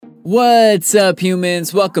What's up,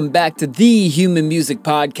 humans? Welcome back to the Human Music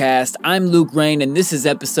Podcast. I'm Luke Rain, and this is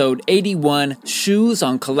episode 81, Schuz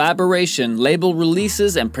on Collaboration, Label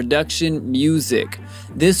Releases, and Production Music.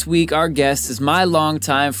 This week, our guest is my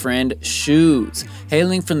longtime friend, Schuz.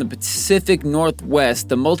 Hailing from the Pacific Northwest,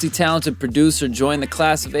 the multi-talented producer joined the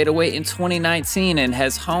class of 808 in 2019 and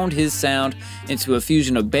has honed his sound into a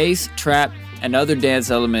fusion of bass, trap, and other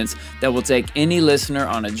dance elements that will take any listener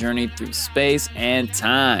on a journey through space and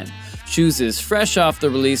time. Schuz is fresh off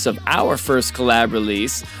the release of our first collab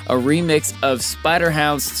release, a remix of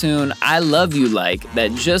Spiderhound's tune I Love You Like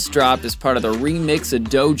that just dropped as part of the Remix of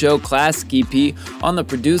Dojo Classic EP on the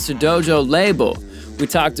Producer Dojo label. We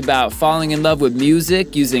talked about falling in love with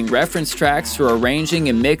music, using reference tracks for arranging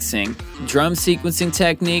and mixing, drum sequencing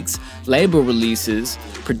techniques, label releases,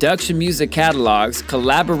 production music catalogs,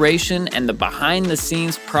 collaboration, and the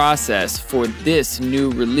behind-the-scenes process for this new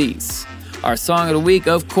release. Our song of the week,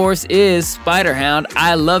 of course, is Spiderhound,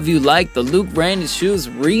 I Love You Like, the Luke Rain and Schuz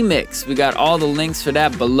remix. We got all the links for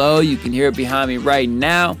that below. You can hear it behind me right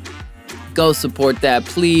now. Go support that,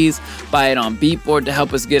 please. Buy it on Beatport to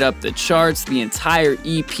help us get up the charts. The entire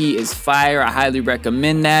EP is fire. I highly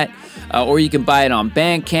recommend that. Or you can buy it on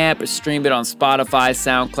Bandcamp or stream it on Spotify,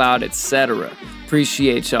 SoundCloud, etc.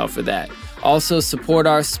 Appreciate y'all for that. Also, support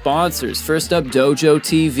our sponsors. First up, Dojo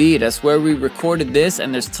TV. That's where we recorded this,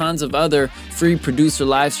 and there's tons of other free producer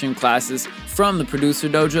live stream classes from the Producer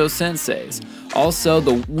Dojo Senseis. Also,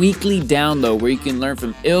 the weekly download where you can learn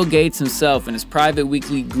from Ill Gates himself in his private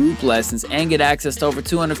weekly group lessons and get access to over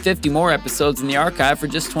 250 more episodes in the archive for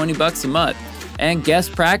just $20 a month. And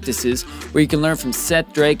guest practices where you can learn from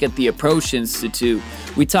Seth Drake at the Approach Institute.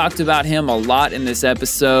 We talked about him a lot in this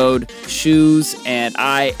episode. Schuz and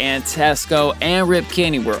I and Tesco and Rip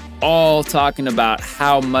Kenny were all talking about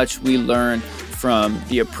how much we learned from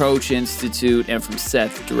the Approach Institute and from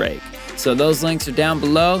Seth Drake. So those links are down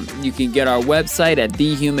below. You can get our website at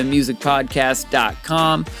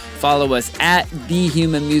thehumanmusicpodcast.com. Follow us at The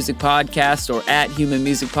Human Music Podcast or at Human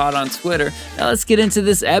Music Pod on Twitter. Now let's get into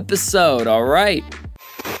this episode, all right?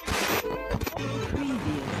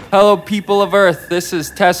 Hello, people of Earth. This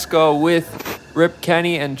is Tesco with Rip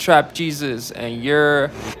Kenny and Trap Jesus, and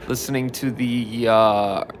you're listening to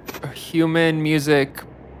the Human Music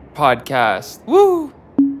Podcast. Woo!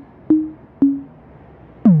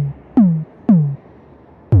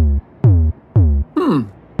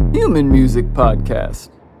 Human Music Podcast.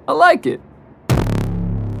 I like it.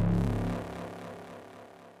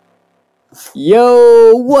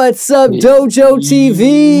 Yo, what's up, Dojo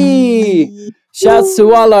TV? Shouts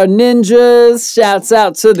to all our ninjas. Shouts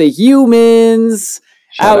out to the humans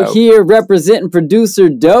out here representing Producer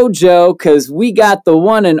Dojo, because we got the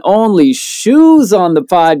one and only Schuz on the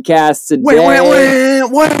podcast today.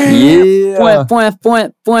 Yeah. Point.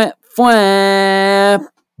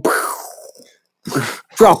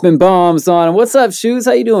 Dropping bombs on him. What's up, Schuz?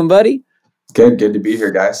 How you doing, buddy? Good to be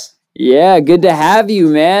here, guys. Yeah, good to have you,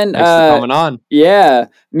 man. Thanks for coming on. Yeah,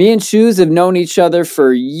 me and Schuz have known each other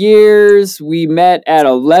for years. We met at a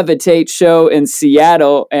Levitate show in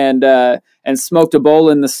Seattle and smoked a bowl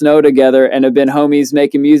in the snow together and have been homies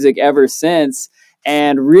making music ever since.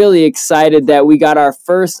 And really excited that we got our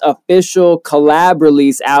first official collab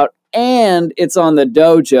release out, and it's on the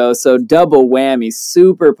Dojo, so double whammy.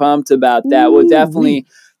 Super pumped about that. We'll definitely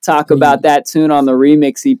talk about that tune on the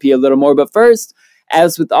Remix EP a little more. But first,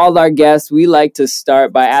 as with all our guests, we like to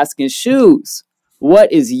start by asking Schuz, what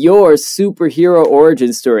is your superhero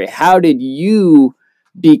origin story? How did you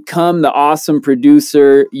become the awesome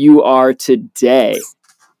producer you are today?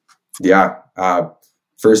 Yeah.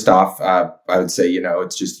 First off, I would say,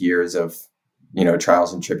 it's just years of,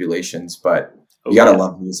 trials and tribulations, but you got to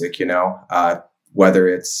love music, whether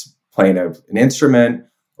it's playing an instrument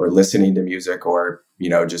or listening to music or,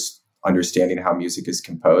 just understanding how music is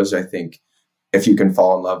composed. I think if you can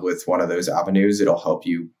fall in love with one of those avenues, it'll help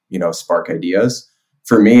you, spark ideas.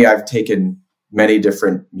 For me, I've taken many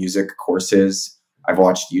different music courses. I've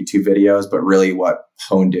watched YouTube videos, but really what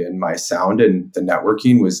honed in my sound and the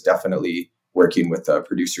networking was definitely working with the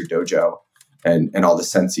Producer Dojo and all the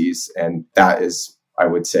senseis. And that is, I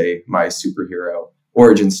would say, my superhero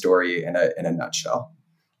origin story in a nutshell.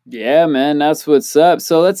 Yeah, man, that's what's up.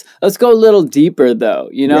 So let's go a little deeper though.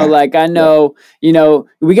 Like I know,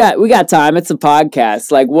 we got time. It's a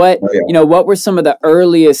podcast. Like what were some of the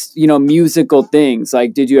earliest, musical things?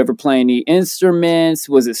 Like, did you ever play any instruments?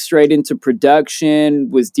 Was it straight into production?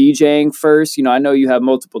 Was DJing first? I know you have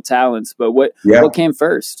multiple talents, but what came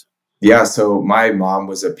first? Yeah, so my mom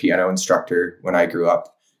was a piano instructor when I grew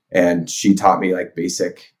up, and she taught me like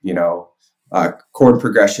basic, chord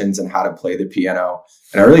progressions and how to play the piano.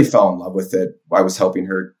 And I really fell in love with it. I was helping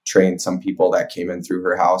her train some people that came in through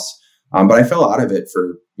her house. But I fell out of it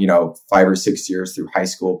for, 5 or 6 years through high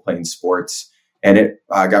school playing sports. And it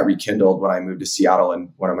got rekindled when I moved to Seattle. And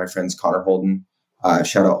one of my friends, Connor Holden,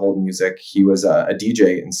 shout out Holden Music. He was a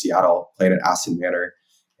DJ in Seattle playing at Aston Manor.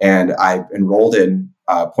 And I enrolled in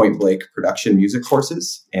Point Blank production music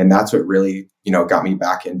courses. And that's what really, got me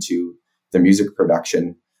back into the music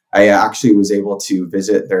production. I actually was able to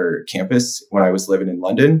visit their campus when I was living in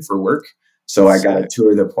London for work. So I got a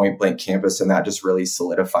tour of the Point Blank campus, and that just really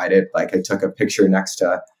solidified it. Like, I took a picture next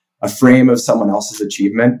to a frame of someone else's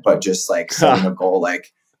achievement, but just like setting a goal,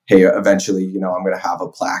 like, hey, eventually, I'm going to have a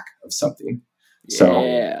plaque of something.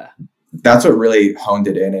 So that's what really honed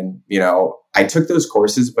it in. And, I took those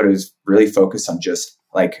courses, but it was really focused on just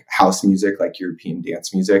like house music, like European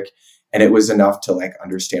dance music. And it was enough to like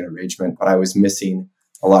understand arrangement, but I was missing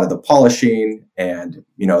a lot of the polishing and,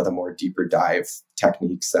 the more deeper dive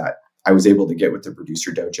techniques that I was able to get with the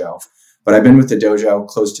producer dojo. But I've been with the dojo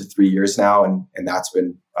close to 3 years now. And that's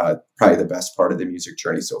been probably the best part of the music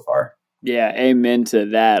journey so far. Yeah, amen to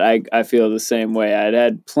that. I feel the same way. I'd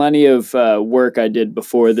had plenty of work I did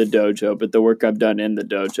before the dojo, but the work I've done in the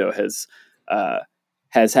dojo has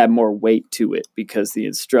had more weight to it because the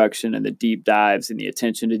instruction and the deep dives and the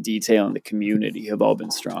attention to detail in the community have all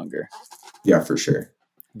been stronger. Yeah, for sure.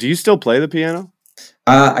 Do you still play the piano?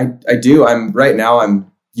 I do.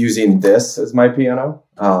 I'm using this as my piano.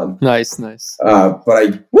 Nice.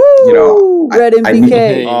 But Red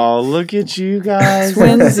MPK. Oh, look at you guys.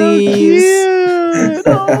 Twinsies.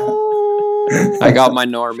 I got my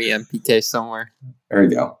normie MPK somewhere. There you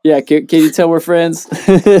go. Yeah, can you tell we're friends?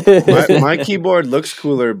 my keyboard looks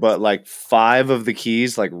cooler, but like 5 of the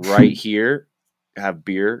keys, like right here, have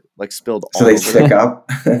beer like spilled all over. So they stick up.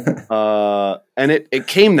 And it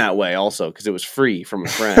came that way also because it was free from a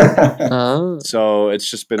friend. So it's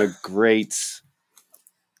just been a great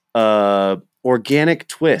organic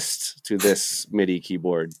twist to this MIDI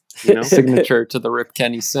keyboard. Signature to the Rip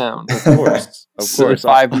Kenny sound. Of course. So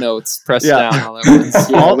 5 notes pressed down all at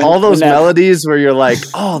once. All those melodies where you're like,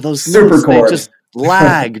 oh, those super notes, chord. they just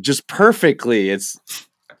lag just perfectly. It's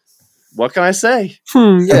what can I say?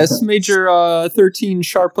 Yes, major 13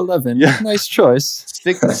 sharp 11. Yeah. Nice choice.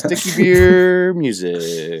 Sticky beer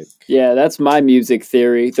music. Yeah, that's my music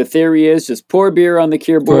theory. The theory is just pour beer on the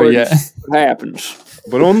keyboard. Yeah. It happens.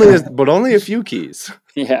 But only a few keys.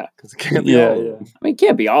 Yeah. It can't be all of them. I mean, it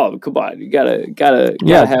can't be all of them. Come on. You gotta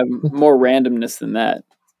have more randomness than that.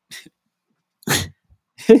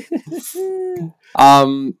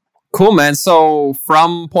 Cool, man. So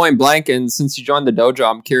from Point Blank, and since you joined the dojo,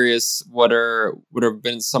 I'm curious what have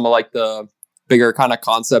been some of like the bigger kind of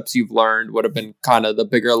concepts you've learned, what have been kind of the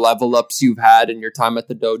bigger level ups you've had in your time at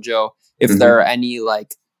the dojo, if there are any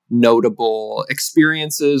like notable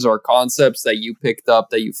experiences or concepts that you picked up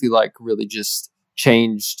that you feel like really just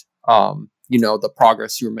changed the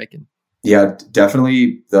progress you were making. Yeah,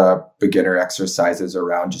 definitely the beginner exercises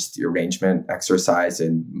around just the arrangement exercise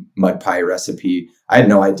and mud pie recipe. I had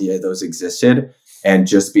no idea those existed, and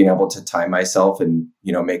just being able to time myself and,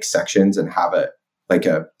 make sections and have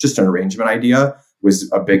just an arrangement idea was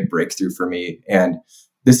a big breakthrough for me. And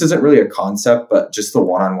this isn't really a concept, but just the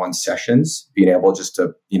one-on-one sessions, being able just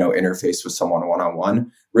to, interface with someone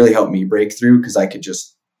one-on-one really helped me break through, because I could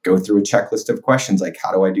just go through a checklist of questions like,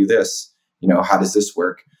 how do I do this? How does this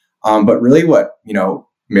work? But really what,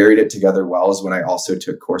 married it together well is when I also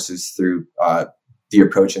took courses through the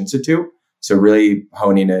Approach Institute. So really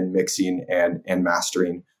honing in mixing and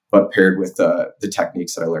mastering, but paired with the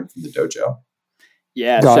techniques that I learned from the dojo.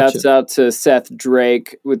 Yeah, Gotcha. Shouts out to Seth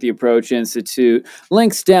Drake with the Approach Institute.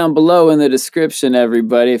 Links down below in the description,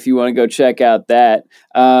 everybody, if you want to go check out that.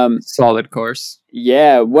 Solid course.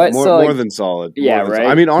 Yeah, More than solid. Yeah, right.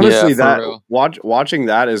 I mean, honestly, Yeah, for real. watching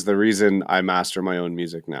that is the reason I master my own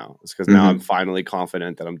music now. It's because now I'm finally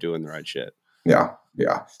confident that I'm doing the right shit. Yeah.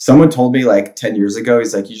 Someone told me like 10 years ago,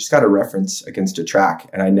 he's like, you just got to reference against a track.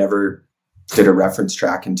 And I never did a reference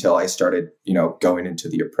track until I started, going into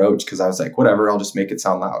the approach, because I was like, whatever, I'll just make it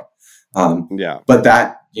sound loud. But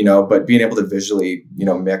that, but being able to visually,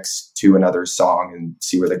 mix to another song and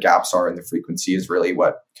see where the gaps are in the frequency is really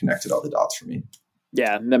what connected all the dots for me.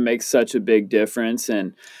 Yeah, that makes such a big difference.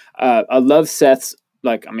 And I love Seth's,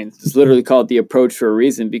 it's literally called the approach for a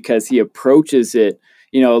reason, because he approaches it,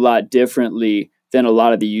 a lot differently than a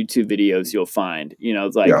lot of the YouTube videos you'll find.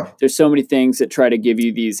 There's so many things that try to give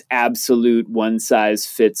you these absolute one size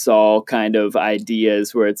fits all kind of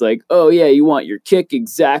ideas where it's like, oh yeah, you want your kick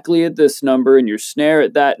exactly at this number and your snare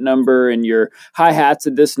at that number and your hi-hats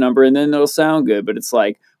at this number, and then it'll sound good. But it's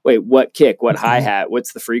like, wait, what kick, what hi-hat,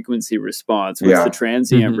 what's the frequency response, what's the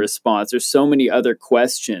transient response? There's so many other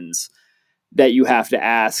questions that you have to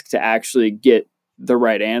ask to actually get the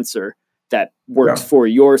right answer that works for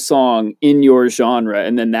your song in your genre.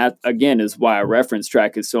 And then that, again, is why a reference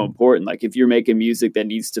track is so important. Like if you're making music that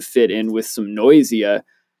needs to fit in with some Noisia,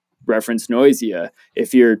 reference Noisia.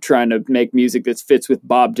 If you're trying to make music that fits with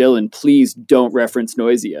Bob Dylan, please don't reference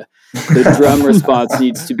Noisia. The drum response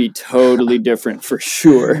needs to be totally different for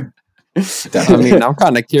sure. I mean, I'm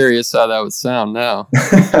kind of curious how that would sound now.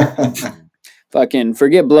 Fucking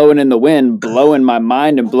forget blowing in the wind, blowing my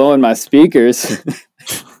mind and blowing my speakers.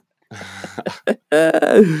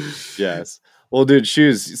 Yes. Well, dude,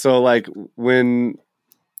 Schuz. So like when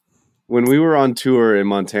we were on tour in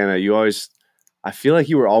Montana, I feel like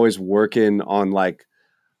you were always working on like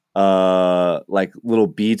little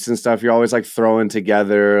beats and stuff. You're always like throwing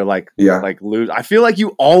together like loose. I feel like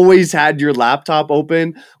you always had your laptop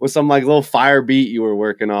open with some like little fire beat you were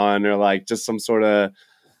working on, or like just some sort of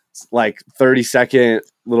like 30-second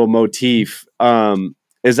little motif.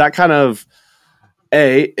 Is that kind of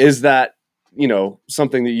is that, you know,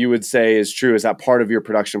 something that you would say is true? Is that part of your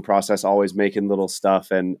production process, always making little stuff?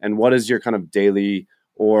 And what is your kind of daily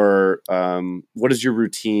or what is your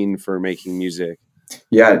routine for making music?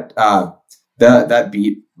 Yeah, that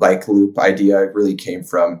beat like loop idea really came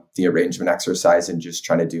from the arrangement exercise and just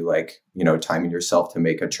trying to do like, you know, timing yourself to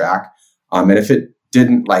make a track. And if it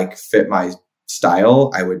didn't like fit my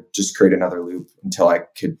style, I would just create another loop until I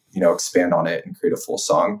could, you know, expand on it and create a full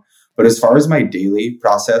song. But as far as my daily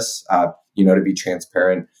process, you know, to be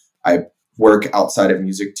transparent, I work outside of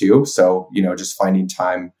music too. So, you know, just finding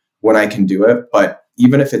time when I can do it. But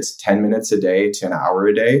even if it's 10 minutes a day to an hour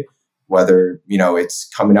a day, whether, you know, it's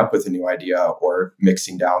coming up with a new idea or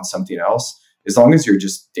mixing down something else, as long as you're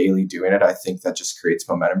just daily doing it, I think that just creates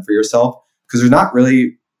momentum for yourself, because there's not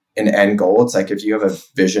really an end goal. It's like if you have a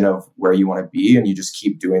vision of where you want to be and you just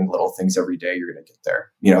keep doing little things every day, you're going to get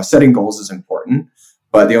there. You know, setting goals is important,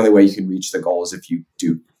 but the only way you can reach the goal is if you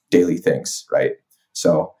do daily things, right?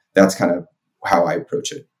 So that's kind of how I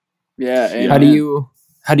approach it. Yeah. How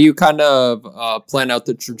do you kind of plan out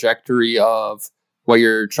the trajectory of what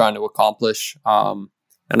you're trying to accomplish? And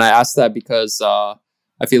I ask that because I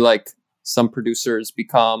feel like some producers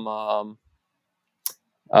become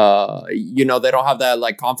you know, they don't have that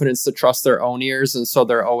like confidence to trust their own ears, and so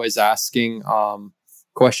they're always asking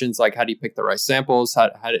questions like, how do you pick the right samples, how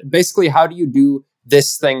do you do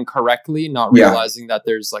this thing correctly, not realizing that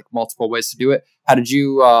there's like multiple ways to do it. How did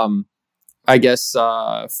you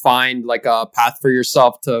find like a path for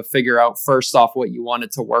yourself to figure out first off what you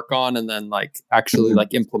wanted to work on and then like actually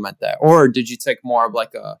like implement that? Or did you take more of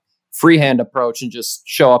like a freehand approach and just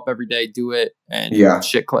show up every day, do it, and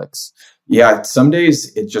shit clicks? Yeah, some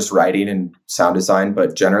days it's just writing and sound design,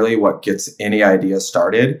 but generally what gets any idea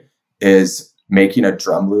started is making a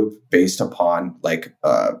drum loop based upon like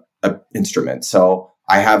a instrument. So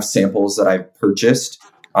I have samples that I've purchased,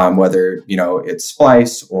 whether, you know, it's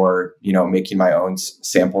splice or, you know, making my own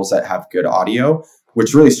samples that have good audio,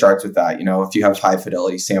 which really starts with that. You know, if you have high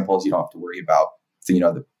fidelity samples, you don't have to worry about the, you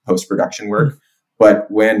know, the post-production work. But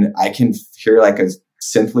when I can hear like a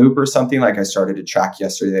synth loop or something, like I started a track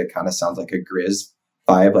yesterday that kind of sounds like a Grizz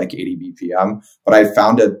vibe, like 80 BPM, but I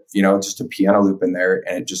found just a piano loop in there,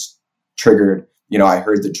 and it just triggered, you know, I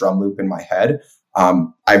heard the drum loop in my head.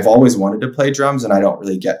 I've always wanted to play drums and I don't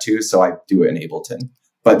really get to, so I do it in Ableton.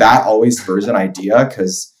 But that always spurs an idea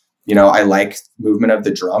because, you know, I like movement of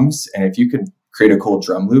the drums. And if you can create a cool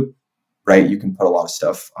drum loop, right, you can put a lot of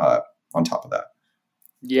stuff on top of that.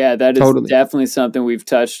 Yeah, that is definitely something we've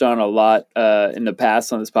touched on a lot in the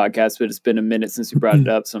past on this podcast, but it's been a minute since you brought it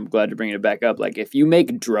up, so I'm glad to bring it back up. Like, if you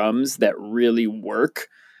make drums that really work,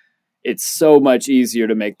 it's so much easier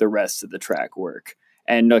to make the rest of the track work.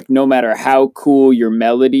 And like, no matter how cool your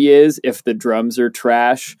melody is, if the drums are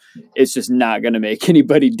trash, it's just not going to make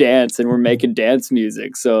anybody dance. And we're making dance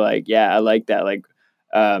music, so like, yeah, I like that. Like,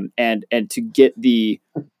 and to get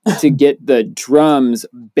the drums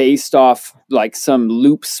based off like some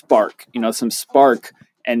loop spark, you know, some spark,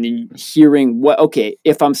 and then hearing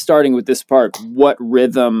if I'm starting with this spark, what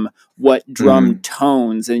rhythm, what drum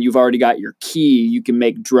tones, and you've already got your key, you can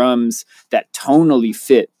make drums that tonally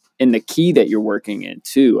fit in the key that you're working in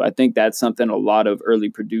too. I think that's something a lot of early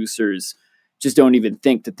producers just don't even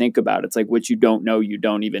think about. It's like, what you don't know, you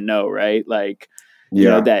don't even know, right? Like, you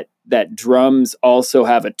know, that drums also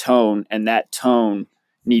have a tone, and that tone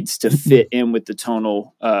needs to fit in with the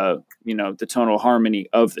tonal, the tonal harmony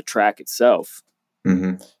of the track itself.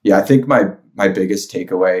 Mm-hmm. Yeah, I think my biggest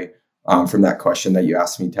takeaway from that question that you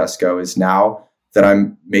asked me, Tesco, is now that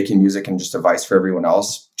I'm making music and just advice for everyone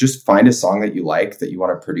else, just find a song that you like, that you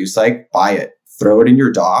want to produce, like, buy it, throw it in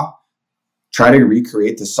your DAW, try to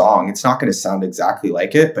recreate the song. It's not going to sound exactly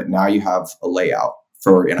like it, but now you have a layout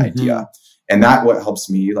for an idea. And that what helps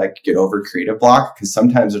me like get over creative block, because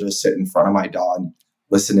sometimes I'll just sit in front of my DAW and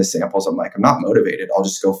listen to samples. I'm like, I'm not motivated. I'll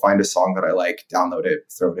just go find a song that I like, download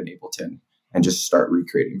it, throw it in Ableton, and just start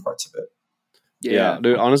recreating parts of it. Yeah,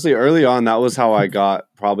 dude, honestly, early on, that was how I got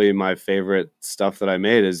probably my favorite stuff that I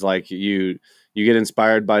made, is like you get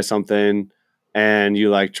inspired by something and you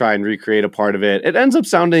like try and recreate a part of it. It ends up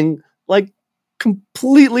sounding like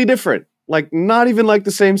completely different, like not even like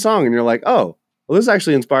the same song. And you're like, oh, well, this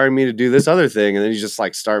actually inspired me to do this other thing. And then you just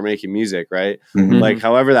like start making music, right? Like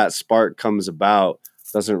however that spark comes about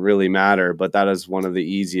doesn't really matter, but that is one of the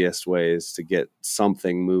easiest ways to get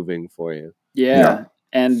something moving for you. Yeah.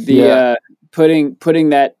 And the putting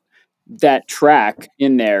that track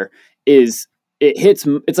in there it's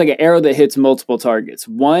like an arrow that hits multiple targets.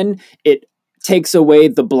 One, it takes away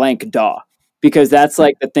the blank DAW, because that's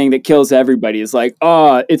like the thing that kills everybody, is like,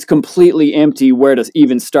 oh, it's completely empty. Where to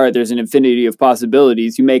even start? There's an infinity of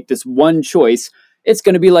possibilities. You make this one choice, it's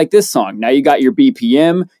going to be like this song. Now you got your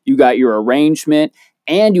BPM, you got your arrangement,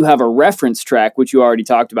 and you have a reference track, which you already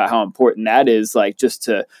talked about how important that is, like just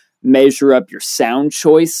to measure up your sound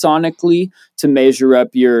choice sonically, to measure up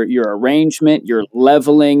your arrangement, your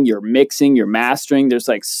leveling, your mixing, your mastering. There's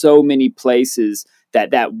like so many places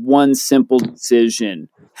that one simple decision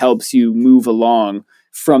helps you move along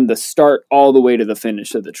from the start all the way to the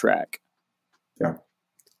finish of the track. Yeah,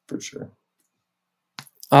 for sure.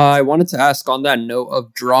 I wanted to ask, on that note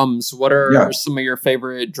of drums, what are some of your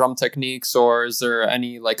favorite drum techniques, or is there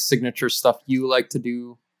any like signature stuff you like to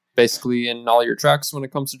do basically in all your tracks when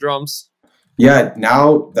it comes to drums? Yeah,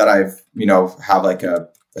 now that I've, have like a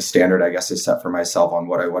standard, I guess, is set for myself on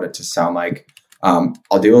what I want it to sound like.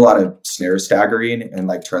 I'll do a lot of snare staggering and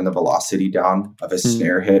like turn the velocity down of a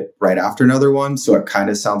snare hit right after another one. So it kind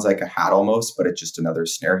of sounds like a hat almost, but it's just another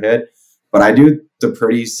snare hit. But I do the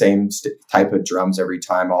pretty same type of drums every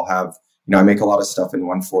time. I'll have, I make a lot of stuff in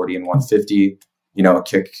 140 and 150, a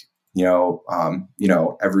kick,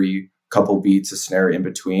 every couple beats, a snare in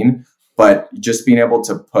between. But just being able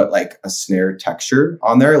to put like a snare texture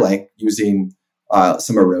on there, like using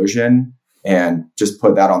some erosion, and just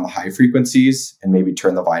put that on the high frequencies and maybe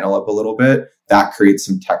turn the vinyl up a little bit, that creates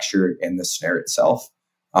some texture in the snare itself.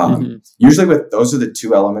 Usually those are the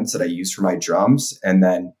two elements that I use for my drums, and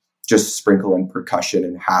then just sprinkle in percussion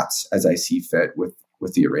and hats as I see fit with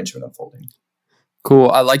the arrangement unfolding. Cool.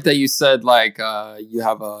 I like that you said like you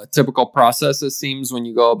have a typical process, it seems, when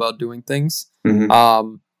you go about doing things.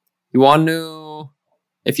 You want to,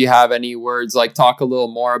 if you have any words, like talk a little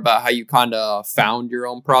more about how you kind of found your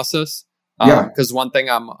own process. Because one thing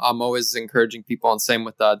I'm always encouraging people, and same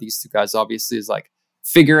with these two guys, obviously, is like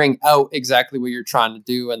figuring out exactly what you're trying to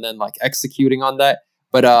do and then like executing on that.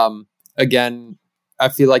 But again, I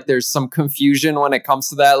feel like there's some confusion when it comes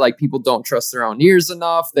to that. Like people don't trust their own ears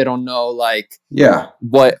enough. They don't know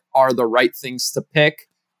what are the right things to pick.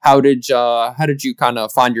 How did you kind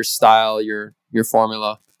of find your style, your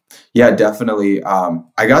formula? Yeah, definitely.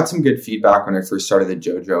 I got some good feedback when I first started the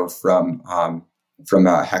JoJo from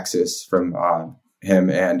Hexus, from him,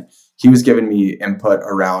 and he was giving me input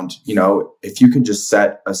around, if you can just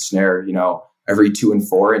set a snare, every 2 and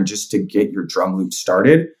 4, and just to get your drum loop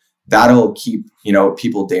started, that'll keep,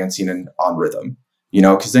 people dancing and on rhythm,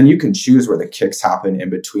 because then you can choose where the kicks happen in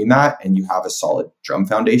between that, and you have a solid drum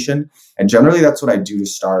foundation. And generally that's what I do to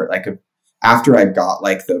start. Like after I got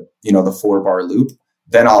like the 4-bar loop,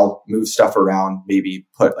 then I'll move stuff around, maybe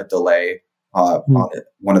put a delay on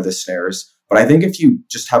one of the snares. But I think if you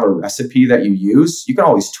just have a recipe that you use, you can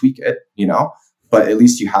always tweak it, but at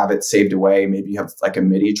least you have it saved away. Maybe you have like a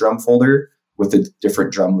MIDI drum folder with the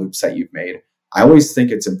different drum loops that you've made. I always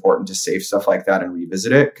think it's important to save stuff like that and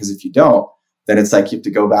revisit it, because if you don't, then it's like you have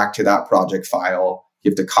to go back to that project file.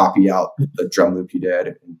 You have to copy out the drum loop you did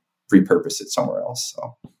and repurpose it somewhere else.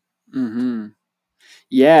 So.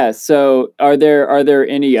 Yeah. So are there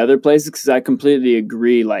any other places? Because I completely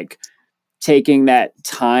agree. Like taking that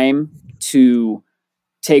time to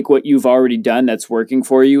take what you've already done that's working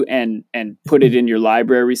for you and put it in your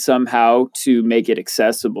library somehow to make it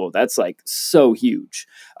accessible. That's like so huge.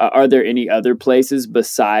 Are there any other places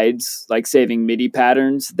besides like saving MIDI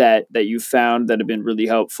patterns that you found that have been really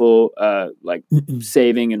helpful, like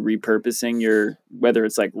saving and repurposing whether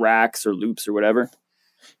it's like racks or loops or whatever?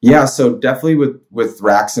 Yeah, so definitely with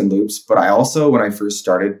racks and loops, but I also, when I first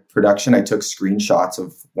started production, I took screenshots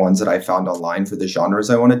of ones that I found online for the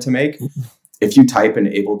genres I wanted to make. If you type in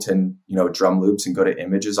Ableton, drum loops and go to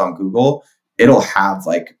images on Google, it'll have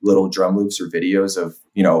like little drum loops or videos of,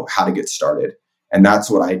 how to get started. And that's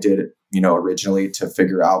what I did, originally to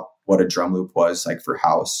figure out what a drum loop was like for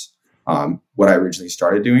house, what I originally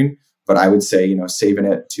started doing. But I would say, saving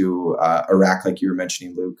it to a rack like you were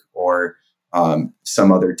mentioning, Luke, or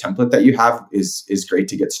some other template that you have is great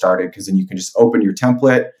to get started, because then you can just open your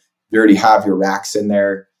template. You already have your racks in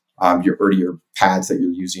there, your pads that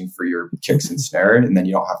you're using for your kicks and snare, and then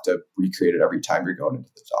you don't have to recreate it every time you're going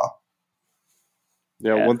into the DAW.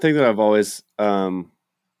 Yeah, one thing that I've always, I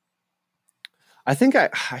think I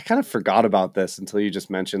kind of forgot about this until you just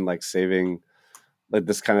mentioned like saving, like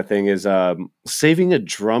this kind of thing, is saving a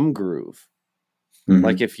drum groove. Mm-hmm.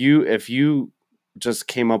 Like if you just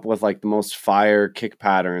came up with like the most fire kick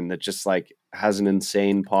pattern that just like has an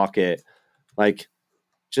insane pocket, like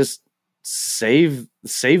just save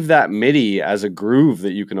that MIDI as a groove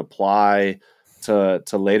that you can apply to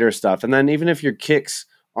later stuff. And then even if your kicks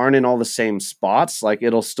aren't in all the same spots, like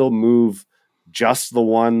it'll still move just the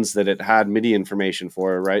ones that it had MIDI information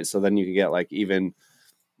for, right? So then you can get like even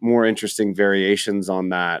more interesting variations on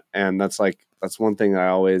that. And that's one thing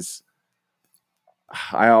I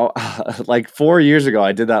like 4 years ago,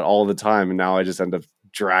 I did that all the time. And now I just end up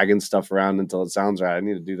dragging stuff around until it sounds right. I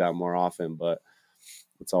need to do that more often, but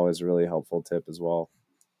it's always a really helpful tip as well.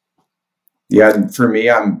 Yeah. For me,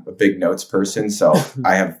 I'm a big notes person. So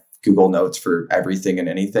I have Google Notes for everything and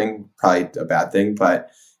anything, probably a bad thing,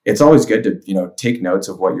 but it's always good to, take notes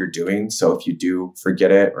of what you're doing. So if you do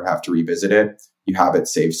forget it or have to revisit it, you have it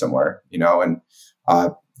saved somewhere, and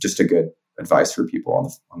just a good advice for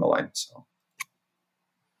people on the line. So.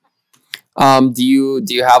 Do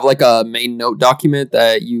you have like a main note document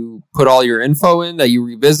that you put all your info in that you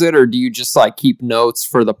revisit, or do you just like keep notes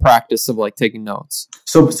for the practice of like taking notes?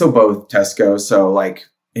 So both, Tesco. So like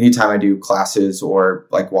anytime I do classes or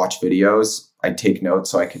like watch videos, I take notes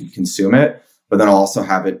so I can consume it, but then I'll also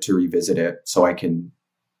have it to revisit it so I can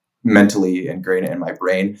mentally ingrain it in my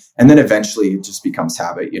brain. And then eventually it just becomes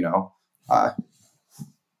habit, Yeah,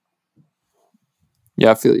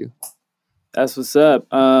 I feel you. That's what's up.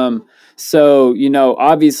 So,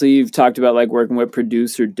 obviously you've talked about like working with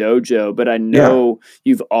Producer Dojo, but I know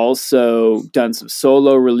you've also done some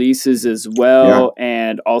solo releases as well,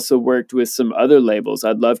 and also worked with some other labels.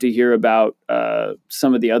 I'd love to hear about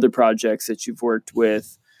some of the other projects that you've worked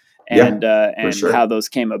with and sure. How those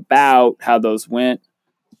came about, how those went.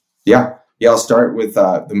 Yeah. I'll start with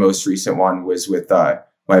the most recent one was with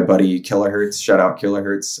my buddy Kilohertz. Shout out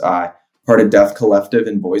Kilohertz, part of Death Collective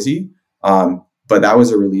in Boise. But that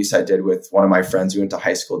was a release I did with one of my friends. We went to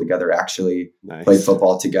high school together, actually. Nice. Played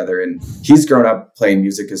football together. And he's grown up playing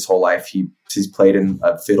music his whole life. He's played in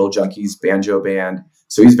a Fiddle Junkies banjo band.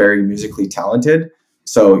 So he's very musically talented.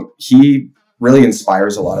 So he really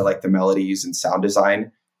inspires a lot of like the melodies and sound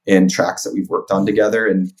design in tracks that we've worked on together.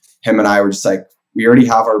 And him and I were just like, we already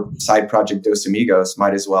have our side project Dos Amigos,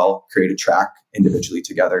 might as well create a track individually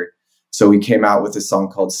together. So we came out with a song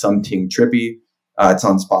called Something Trippy. It's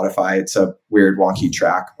on Spotify. It's a weird, wonky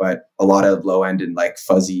track, but a lot of low end and like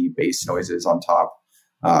fuzzy bass noises on top.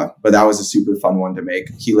 But that was a super fun one to make.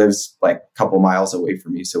 He lives like a couple miles away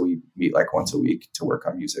from me, so we meet like once a week to work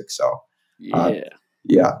on music. So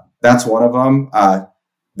that's one of them.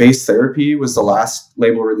 Bass Therapy was the last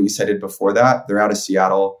label release I did before that. They're out of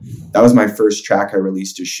Seattle. That was my first track I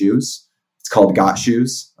released to Schuz. It's called Got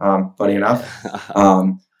Shoes. Funny enough.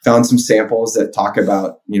 Found some samples that talk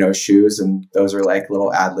about, shoes, and those are like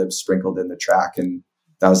little ad libs sprinkled in the track. And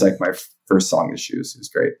that was like my first song is Schuz. It was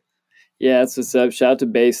great. Yeah, that's what's up. Shout out to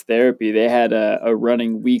Bass Therapy. They had a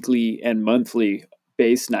running weekly and monthly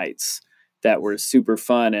bass nights that were super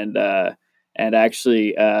fun. And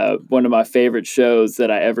actually, one of my favorite shows that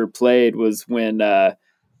I ever played was when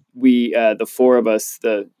we, the four of us,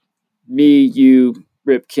 me, you,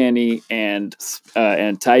 Rip Kenny, and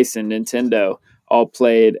Tyson Nintendo, all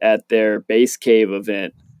played at their Bass Cave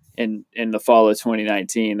event in the fall of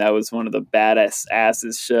 2019. That was one of the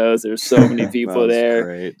asses shows. There's so many people there.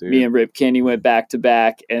 Great, me and Rip Kenny went back to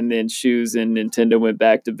back, and then Schuz and Nintendo went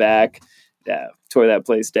back to back. Yeah, tore that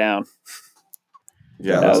place down.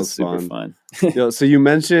 Yeah, that was super fun. So you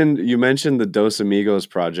mentioned the Dos Amigos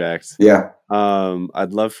project. Yeah.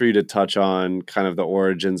 I'd love for you to touch on kind of the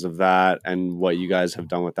origins of that and what you guys have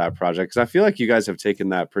done with that project, because I feel like you guys have taken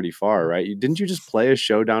that pretty far, right? Didn't you just play a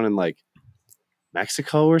show down in like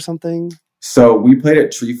Mexico or something? So we played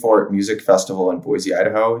at Tree Fort Music Festival in Boise,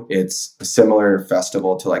 Idaho. It's a similar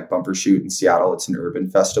festival to like Bumbershoot in Seattle. It's an urban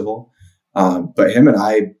festival. But him and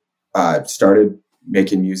I started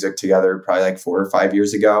making music together probably like 4 or 5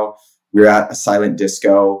 years ago. We were at a silent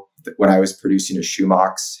disco when I was producing a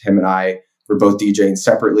Shoemax. Him and I were both DJing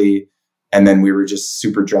separately. And then we were just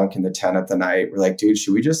super drunk in the tent at the night. We're like, dude,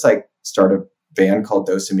 should we just like start a band called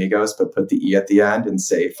Dos Amigos, but put the E at the end and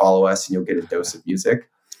say, follow us and you'll get a dose of music.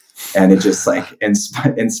 And it just like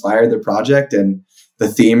inspired the project. And the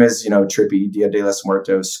theme is, trippy Dia de los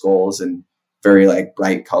Muertos skulls and very like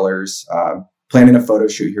bright colors. Planning a photo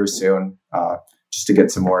shoot here soon, just to get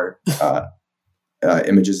some more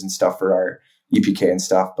images and stuff for our EPK and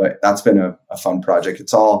stuff. But that's been a fun project.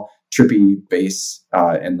 It's all trippy bass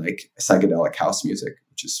and like psychedelic house music,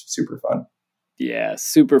 which is super fun. Yeah,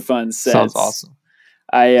 super fun sets. Sounds awesome.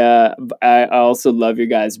 I also love your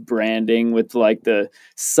guys' branding with like the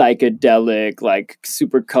psychedelic, like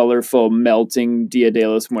super colorful melting Dia de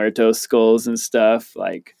los Muertos skulls and stuff.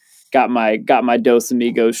 Like got my Dos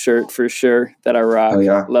Amigos shirt for sure that I rock. Oh,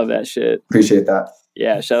 yeah. Love that shit. Appreciate that.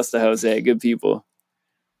 Yeah, shouts to Jose. Good people.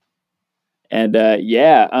 And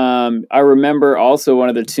I remember also one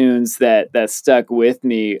of the tunes that stuck with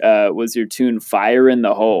me was your tune "Fire in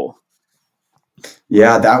the Hole."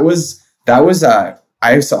 Yeah, that was I was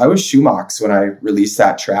Schuz when I released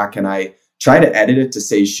that track, and I tried to edit it to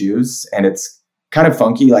say Schuz, and it's kind of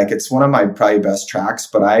funky. Like it's one of my probably best tracks,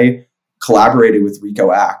 but I collaborated with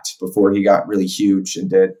Rico Act before he got really huge and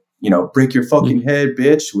did, "Break Your Fucking Head,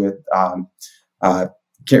 Bitch" with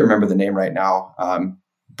can't remember the name right now,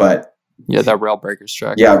 but. Yeah, that Rail Breakers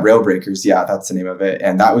track. Yeah, Rail Breakers. Yeah, that's the name of it.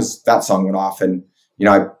 And that song went off. And,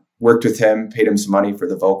 I worked with him, paid him some money for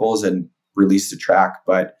the vocals and released the track.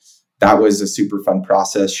 But that was a super fun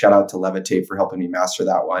process. Shout out to Levitate for helping me master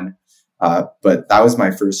that one. But that was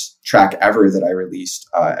my first track ever that I released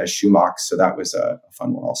as Schuz. So that was a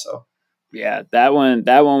fun one also. Yeah, that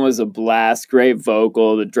one was a blast. Great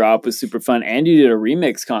vocal. The drop was super fun. And you did a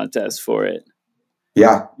remix contest for it.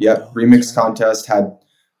 Yeah. Remix contest had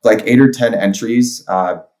like 8 or 10 entries,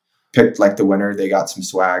 picked like the winner. They got some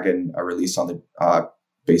swag and a release on the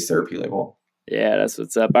Bass Therapy label. Yeah, that's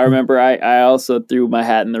what's up. I remember I also threw my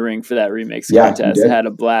hat in the ring for that remix contest. I had a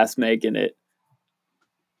blast making it.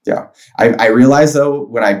 Yeah. I realized though,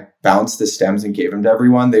 when I bounced the stems and gave them to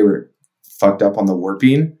everyone, they were fucked up on the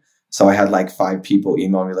warping. So I had like 5 people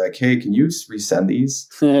email me like, hey, can you resend these?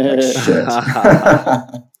 Like, shit.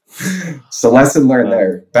 So lesson learned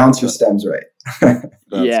there. Bounce your stems right.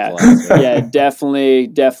 Yeah, definitely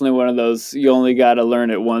one of those you only got to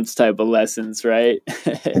learn it once type of lessons, right?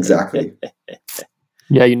 Exactly.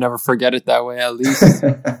 Yeah, you never forget it that way, at least.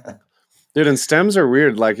 Dude, and stems are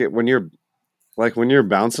weird. When you're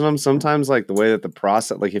bouncing them, sometimes like the way that the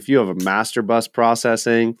process, like if you have a master bus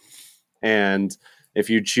processing, and if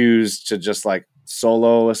you choose to just like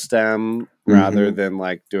solo a stem rather than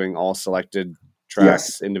like doing all selected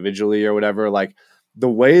tracks individually or whatever, like the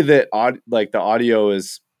way that the audio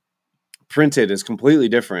is printed is completely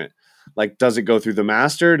different. Like, does it go through the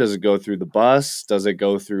master? Does it go through the bus? Does it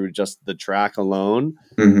go through just the track alone?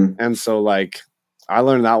 And so like I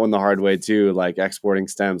learned that one the hard way too, like exporting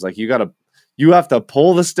stems. Like you have to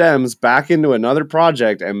pull the stems back into another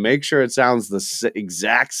project and make sure it sounds the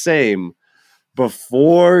exact same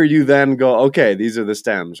before you then go, okay, these are the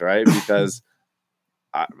stems, right? Because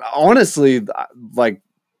honestly, like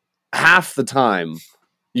half the time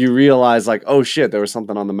you realize like, oh shit, there was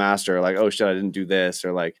something on the master. Like, oh shit, I didn't do this.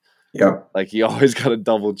 Or like, like you always got to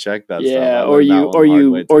double check that stuff. Yeah, or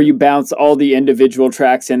you bounce all the individual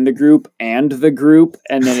tracks in the group, and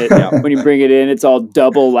then when you bring it in, it's all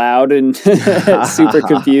double loud and super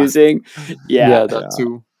confusing. Yeah, that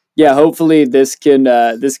too. Yeah, hopefully this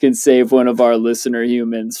can save one of our listener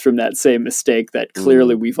humans from that same mistake that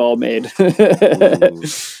clearly we've all made.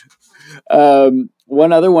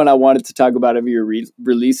 One other one I wanted to talk about of your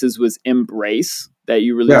releases was Embrace that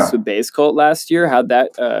you released with Bass Cult last year. How'd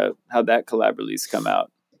that collab release come out?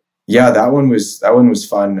 Yeah, that one was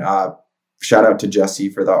fun. Shout out to Jesse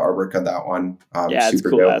for the artwork on that one. It's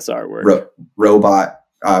cool ass artwork. Robot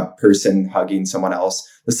person hugging someone else.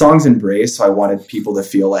 The song's Embrace, so I wanted people to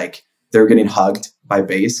feel like they're getting hugged by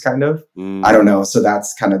bass, kind of. I don't know. So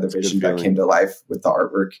that's kind of the vision that came to life with the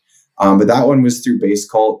artwork. But that one was through Bass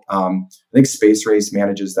Cult. I think Space Race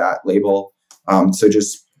manages that label. So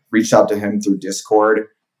just reached out to him through Discord.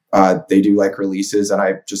 They do like releases, and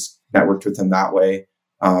I just networked with him that way.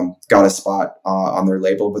 Got a spot on their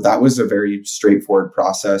label, but that was a very straightforward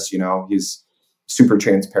process. He's super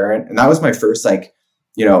transparent, and that was my first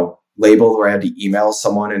label where I had to email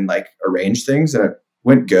someone and like arrange things, and it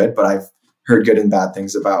went good. But I've heard good and bad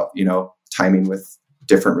things about timing with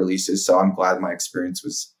different releases, so I'm glad my experience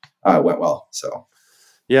went well. So.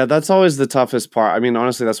 Yeah, that's always the toughest part. I mean,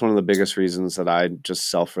 honestly, that's one of the biggest reasons that I just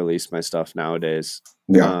self-release my stuff nowadays.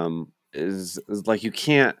 Yeah. Is like you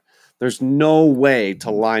can't. There's no way to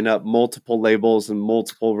line up multiple labels and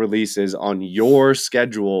multiple releases on your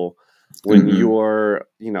schedule when you're,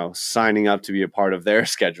 signing up to be a part of their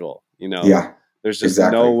schedule. Yeah, there's just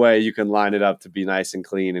no way you can line it up to be nice and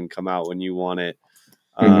clean and come out when you want it.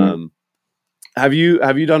 Have you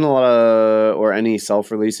done a lot of or any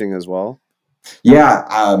self-releasing as well? Yeah,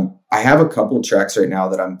 I have a couple tracks right now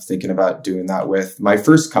that I'm thinking about doing that with. My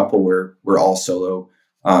first couple were all solo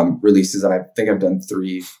releases, and I think I've done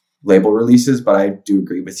 3 label releases, but I do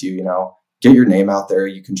agree with you, get your name out there.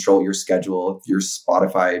 You control your schedule, your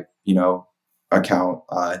Spotify, account.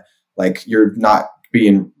 Like you're not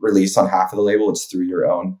being released on half of the label, it's through your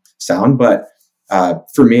own sound. But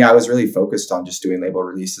for me, I was really focused on just doing label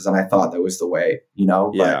releases, and I thought that was the way,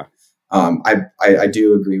 Yeah. But I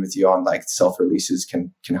do agree with you on like self releases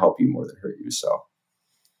can help you more than hurt you. So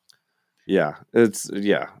it's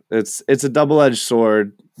a double-edged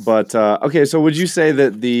sword. But okay, so would you say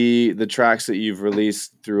that the tracks that you've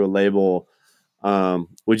released through a label,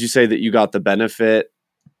 would you say that you got the benefit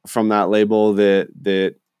from that label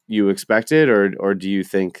that you expected, or do you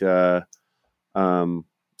think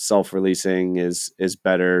self-releasing is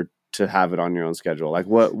better to have it on your own schedule? Like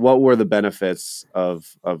what were the benefits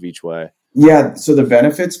of each way? Yeah, so the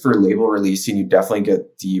benefits for label releasing, you definitely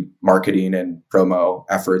get the marketing and promo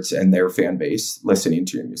efforts and their fan base listening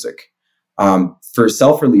to your music. For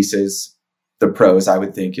self-releases, the pros I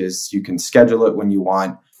would think is you can schedule it when you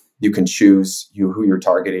want, you can choose who you're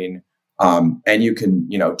targeting, and you can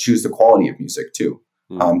choose the quality of music too.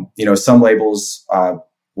 Some labels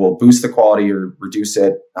will boost the quality or reduce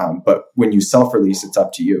it, but when you self-release, it's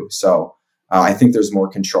up to you. So I think there's more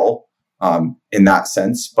control in that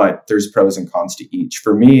sense, but there's pros and cons to each.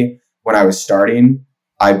 For me, when I was starting,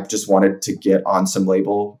 I just wanted to get on some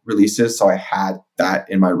label releases. So I had that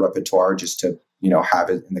in my repertoire just to, have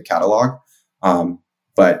it in the catalog.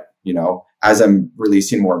 But as I'm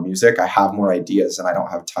releasing more music, I have more ideas and I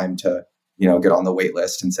don't have time to, get on the wait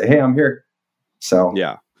list and say, hey, I'm here. So,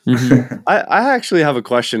 yeah. I actually have a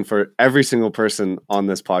question for every single person on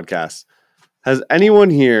this podcast. Has anyone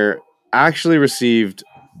here actually received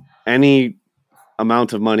any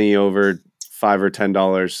amount of money over $5 or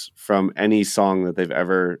 $10 from any song that they've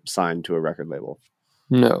ever signed to a record label?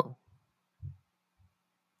 No,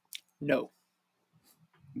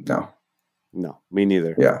 me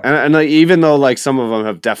neither. Yeah. And like, even though like some of them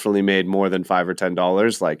have definitely made more than $5 or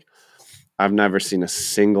 $10, like I've never seen a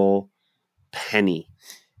single penny.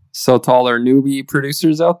 So to all our newbie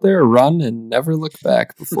producers out there, run and never look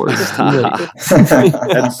back before it's too late.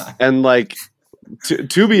 and like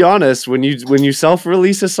to be honest, when you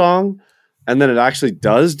self-release a song and then it actually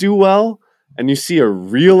does do well and you see a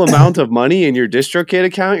real amount of money in your DistroKid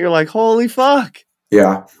account, you're like, holy fuck.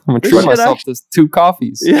 Yeah. I'm gonna treat myself to 2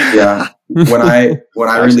 coffees. Yeah. When I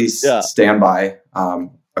released Standby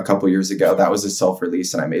a couple years ago, that was a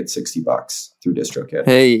self-release and I made $60 through DistroKid.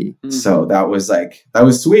 Hey. So that was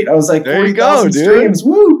sweet. I was like, there you go, dude. Streams.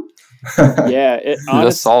 Woo. Yeah,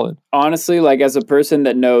 that's solid. Honestly, like as a person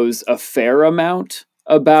that knows a fair amount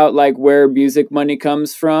about like where music money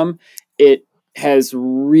comes from, it has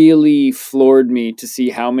really floored me to see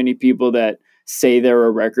how many people that say they're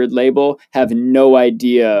a record label have no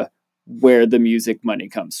idea where the music money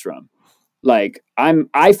comes from. Like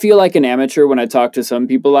I feel like an amateur when I talk to some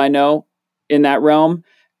people I know in that realm.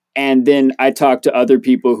 And then I talk to other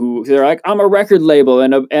people who they're like, I'm a record label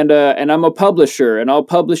and I'm a publisher and I'll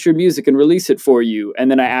publish your music and release it for you.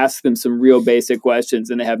 And then I ask them some real basic questions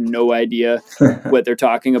and they have no idea what they're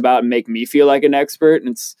talking about and make me feel like an expert.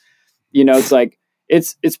 And it's, it's like,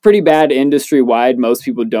 it's pretty bad industry wide. Most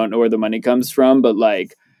people don't know where the money comes from, but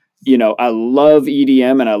like, I love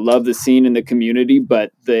EDM and I love the scene in the community,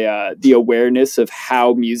 but the awareness of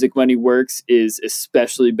how music money works is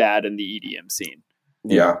especially bad in the EDM scene.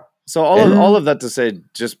 Yeah. So all of that to say,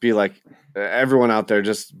 just be like everyone out there,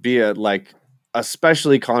 just be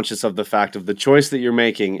especially conscious of the fact of the choice that you're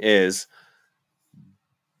making is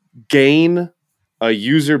gain a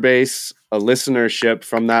user base, a listenership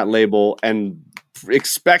from that label and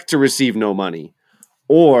expect to receive no money,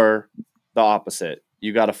 or the opposite.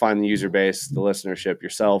 You got to find the user base, the listenership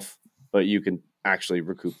yourself, but you can actually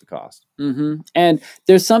recoup the cost. Mm-hmm. And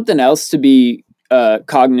there's something else to be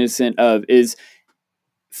cognizant of is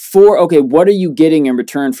what are you getting in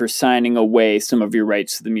return for signing away some of your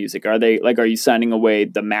rights to the music? Are you signing away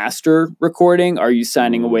the master recording? Are you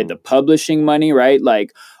signing away the publishing money, right?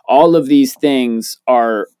 Like all of these things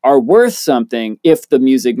are worth something if the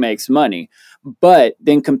music makes money. But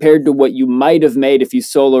then compared to what you might have made if you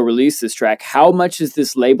solo release this track, how much is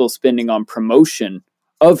this label spending on promotion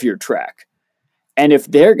of your track? And if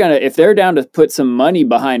they're down to put some money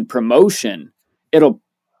behind promotion, it'll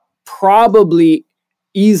probably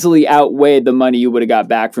easily outweigh the money you would have got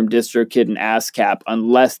back from DistroKid and ASCAP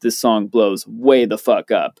unless this song blows way the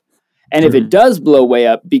fuck up. And if it does blow way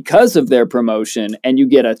up because of their promotion and you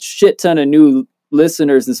get a shit ton of new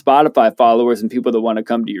listeners and Spotify followers and people that want to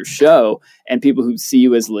come to your show and people who see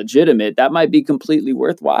you as legitimate, that might be completely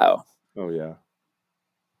worthwhile. Oh yeah.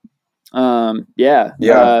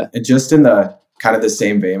 And just in the kind of the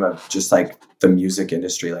same vein of just like the music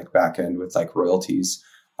industry, like back end with like royalties,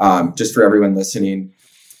 just for everyone listening,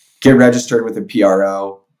 get registered with a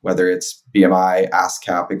PRO, whether it's BMI,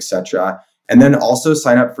 ASCAP, etc. And then also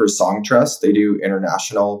sign up for Songtrust. They do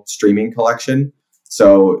international streaming collection.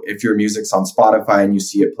 So if your music's on Spotify and you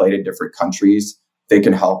see it played in different countries, they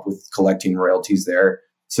can help with collecting royalties there.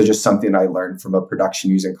 So just something I learned from a production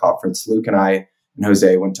music conference. Luke and I and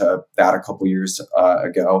Jose went to that a couple years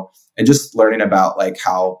ago, and just learning about like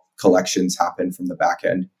how collections happen from the back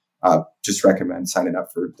end. Just recommend signing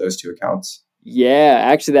up for those two accounts. Yeah,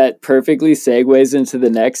 actually, that perfectly segues into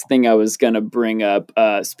the next thing I was going to bring up.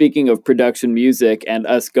 Speaking of production music and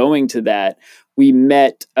us going to that, we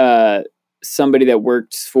met somebody that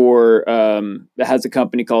works for, that has a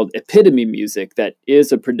company called Epitome Music that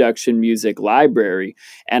is a production music library.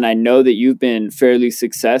 And I know that you've been fairly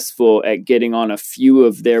successful at getting on a few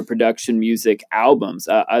of their production music albums.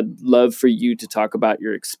 I'd love for you to talk about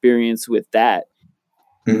your experience with that.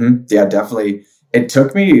 Mm-hmm. Yeah, definitely. It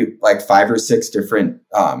took me like 5 or 6 different,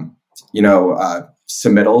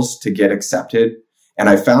 submittals to get accepted. And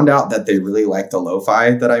I found out that they really liked the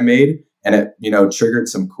lo-fi that I made, and it, triggered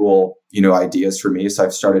some cool, ideas for me. So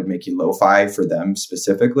I've started making lo-fi for them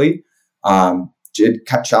specifically. It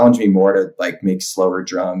challenged me more to like make slower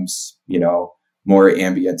drums, more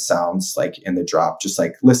ambient sounds, like in the drop, just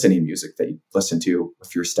like listening music that you listen to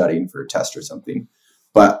if you're studying for a test or something.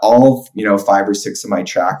 But all, 5 or 6 of my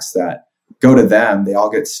tracks that go to them, they all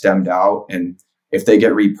get stemmed out. And if they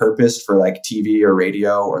get repurposed for like TV or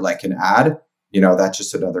radio or like an ad, that's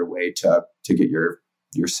just another way to get your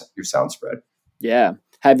sound spread. Yeah.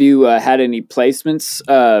 Have you had any placements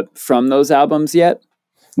from those albums yet?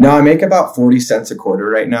 No, I make about 40 cents a quarter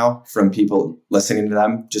right now from people listening to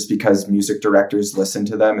them, just because music directors listen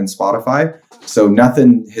to them in Spotify. So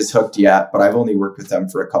nothing has hooked yet, but I've only worked with them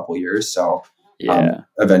for a couple years. So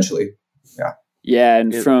eventually. Yeah. Yeah,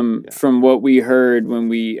 and from what we heard when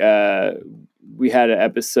we had an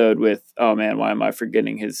episode with, oh man, why am I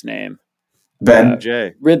forgetting his name? Ben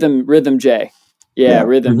J. Rhythm J. Yeah,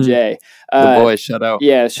 Rhythm J. The boy, shout out.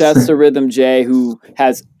 Yeah, shouts to Rhythm J, who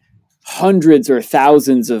has hundreds or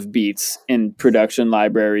thousands of beats in production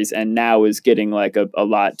libraries and now is getting like a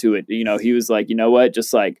lot to it. He was like, you know what,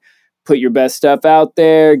 just like put your best stuff out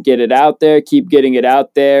there, get it out there, keep getting it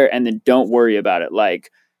out there, and then don't worry about it.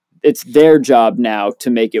 Like, it's their job now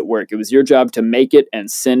to make it work. It was your job to make it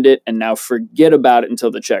and send it, and now forget about it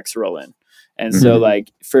until the checks roll in. And so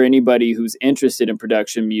like for anybody who's interested in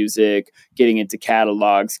production music, getting into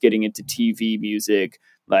catalogs, getting into TV music,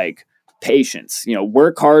 like patience,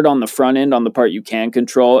 work hard on the front end on the part you can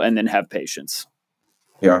control, and then have patience.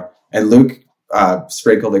 Yeah. And Luke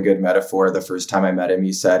sprinkled a good metaphor the first time I met him.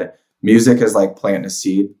 He said, music is like planting a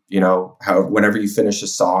seed, how whenever you finish a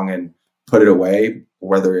song and put it away,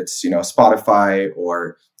 whether it's, Spotify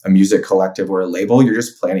or a music collective or a label, you're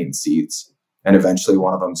just planting seeds, and eventually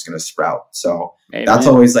one of them is going to sprout. So Amen. That's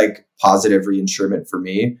always like positive reinsurement for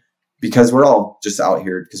me, because we're all just out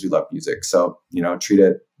here because we love music. So, treat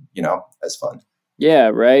it, as fun. Yeah.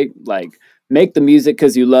 Right. Like make the music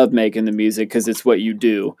because you love making the music, because it's what you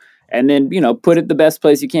do. And then, put it the best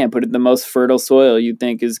place you can, put it in the most fertile soil you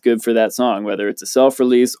think is good for that song, whether it's a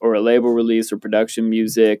self-release or a label release or production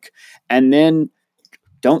music. And then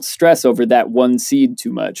don't stress over that one seed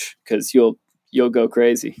too much, because you'll go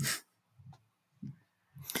crazy.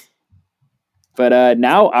 But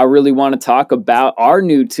now I really want to talk about our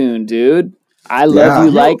new tune, dude. I Love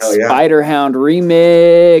You Like Spiderhound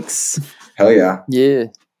remix. Hell yeah. Yeah.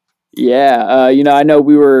 Yeah. I know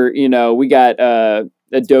we got a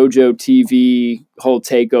Dojo TV whole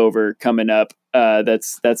takeover coming up.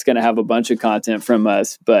 That's going to have a bunch of content from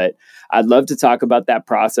us, but I'd love to talk about that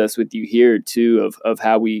process with you here too, of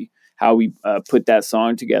how we put that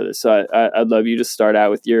song together. So I'd love you to start out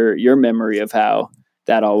with your memory of how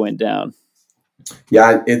that all went down.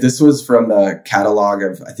 Yeah, this was from the catalog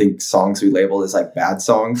of, I think, songs we labeled as like bad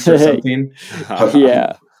songs or something.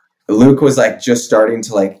 Yeah. Luke was like just starting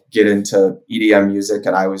to like get into EDM music,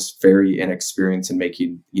 and I was very inexperienced in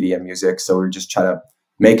making EDM music. So we were just trying to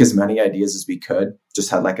make as many ideas as we could, just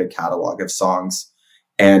had like a catalog of songs,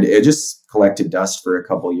 and it just collected dust for a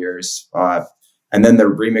couple years. And then the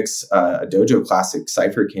remix, a Dojo Classic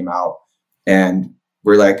Cypher came out, and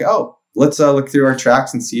we're like, oh, let's look through our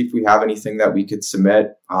tracks and see if we have anything that we could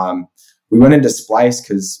submit. We went into Splice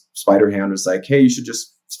because Spiderhand was like, hey, you should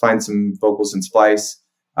just find some vocals in Splice.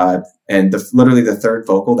 And literally the third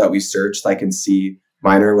vocal that we searched, like in C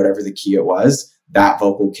minor, whatever the key it was, that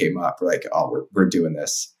vocal came up. We're like, oh, we're doing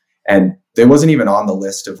this. And it wasn't even on the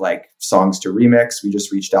list of like songs to remix. We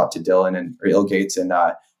just reached out to Dylan or Ilgates and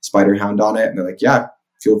Spiderhound on it. And they're like, yeah,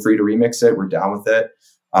 feel free to remix it. We're down with it.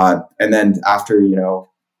 And then after,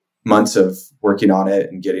 months of working on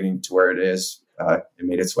it and getting it to where it is, it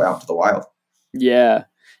made its way out to the wild. Yeah.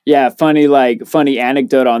 Yeah. Funny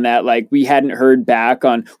anecdote on that. Like we hadn't heard back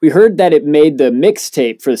we heard that it made the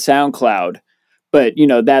mixtape for SoundCloud, but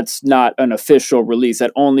that's not an official release.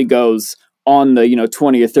 That only goes on the,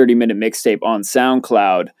 20 or 30 minute mixtape on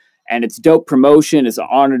SoundCloud, and it's dope promotion. It's an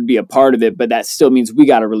honor to be a part of it, but that still means we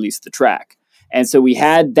got to release the track. And so we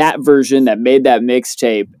had that version that made that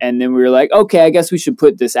mixtape. And then we were like, okay, I guess we should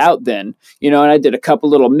put this out then, and I did a couple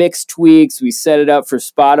little mix tweaks. We set it up for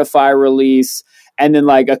Spotify release. And then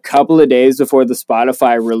like a couple of days before the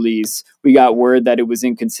Spotify release, we got word that it was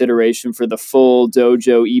in consideration for the full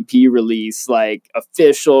Dojo EP release, like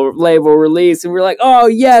official label release. And we're like, oh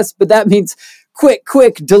yes, but that means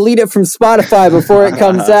quick, delete it from Spotify before it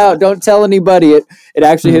comes out. Don't tell anybody. It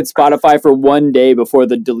actually hit Spotify for 1 day before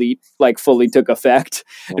the delete like fully took effect.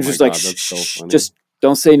 It's just like, shh, just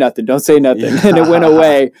don't say nothing. Don't say nothing. Yeah. And it went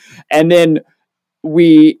away. And then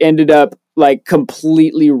we ended up like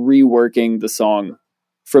completely reworking the song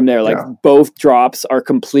from there. Like both drops are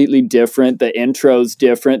completely different. The intro's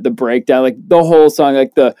different. The breakdown, like the whole song,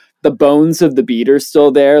 like the bones of the beat are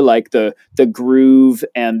still there. Like the groove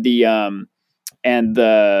and the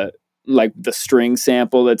like the string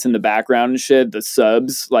sample that's in the background and shit, the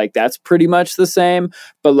subs, like that's pretty much the same,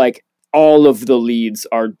 but like all of the leads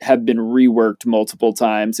have been reworked multiple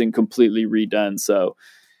times and completely redone. So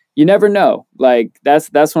you never know. Like that's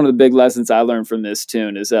one of the big lessons I learned from this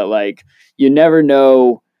tune is that like you never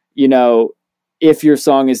know, if your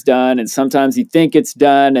song is done, and sometimes you think it's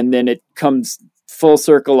done and then it comes full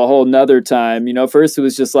circle a whole nother time. First it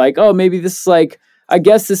was just like, oh, maybe this is like, I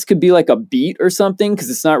guess this could be like a beat or something because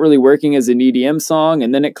it's not really working as an EDM song.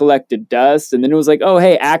 And then it collected dust. And then it was like, oh,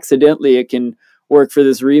 hey, accidentally it can work for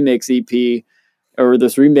this remix EP or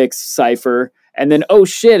this remix cypher. And then, oh,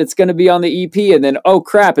 shit, it's going to be on the EP. And then, oh,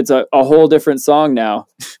 crap, it's a whole different song now.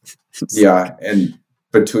 Yeah. And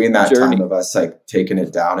between that time of us like taking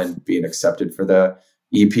it down and being accepted for the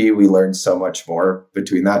EP, we learned so much more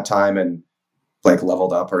between that time and like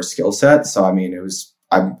leveled up our skill set. So, I mean,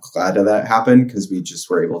 I'm glad that happened because we just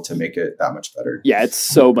were able to make it that much better. Yeah, it's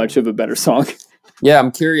so much of a better song. Yeah,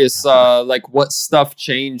 I'm curious, like what stuff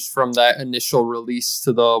changed from that initial release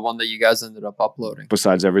to the one that you guys ended up uploading?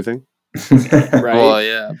 Besides everything? Right. Well,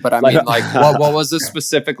 yeah, but I mean, like, what was it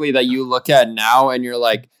specifically that you look at now and you're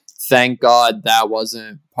like, thank God that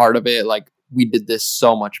wasn't part of it. Like, we did this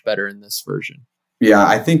so much better in this version. Yeah,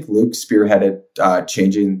 I think Luke spearheaded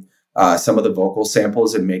changing some of the vocal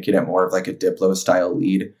samples and making it more of like a Diplo style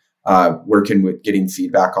lead, working with getting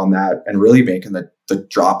feedback on that and really making the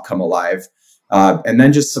drop come alive. And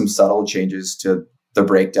then just some subtle changes to the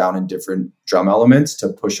breakdown and different drum elements to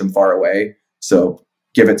push them far away. So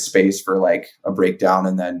give it space for like a breakdown.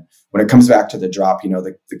 And then when it comes back to the drop,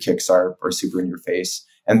 the kicks are super in your face.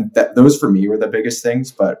 And those for me were the biggest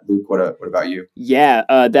things. But Luke, what about you? Yeah,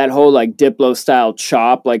 that whole like Diplo style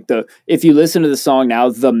chop, like if you listen to the song now,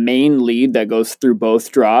 the main lead that goes through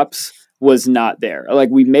both drops was not there. Like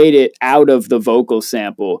we made it out of the vocal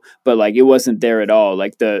sample, but like it wasn't there at all.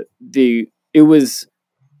 Like it was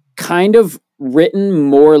kind of written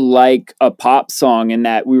more like a pop song in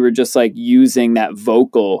that we were just like using that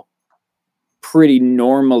vocal pretty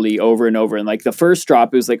normally over and over. And like the first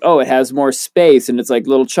drop, it was like, oh, it has more space and it's like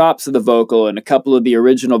little chops of the vocal and a couple of the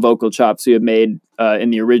original vocal chops we had made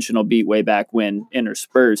in the original beat way back when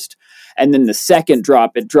interspersed. And then the second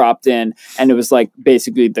drop, it dropped in and it was like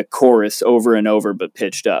basically the chorus over and over, but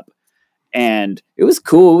pitched up. And it was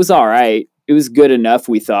cool. It was all right. It was good enough,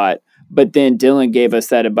 we thought. But then Dylan gave us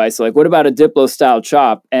that advice, like, what about a Diplo style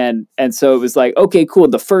chop? And so it was like, okay, cool.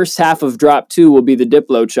 The first half of drop 2 will be the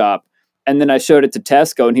Diplo chop. And then I showed it to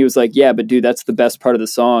Tesco and he was like, yeah, but dude, that's the best part of the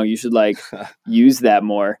song. You should like use that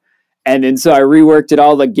more. And then so I reworked it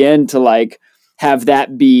all again to like have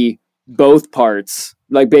that be both parts,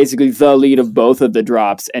 like basically the lead of both of the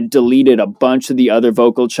drops, and deleted a bunch of the other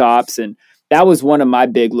vocal chops. And that was one of my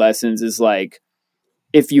big lessons is like,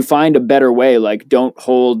 if you find a better way, like don't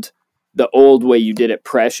hold the old way you did it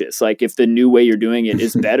precious. Like if the new way you're doing it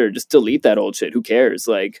is better, just delete that old shit. Who cares?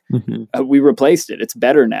 Like we replaced it. It's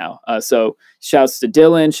better now. So shouts to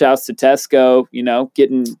Dylan, shouts to Tesco, you know,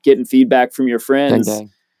 getting feedback from your friends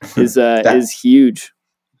is huge.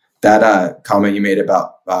 That comment you made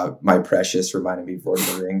about my precious reminded me of Lord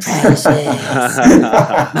of the Rings.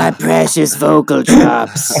 My precious vocal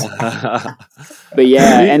chops. But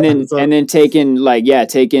yeah, and then taking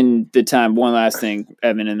the time. One last thing,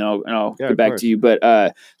 Evan, and then I'll get back to you. But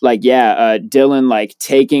Dylan, like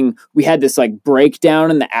we had this like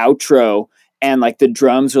breakdown in the outro. And like the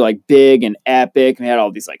drums are like big and epic, and we had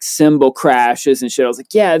all these like cymbal crashes and shit. I was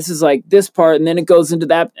like, yeah, this is like this part, and then it goes into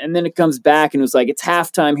that, and then it comes back, and it was like it's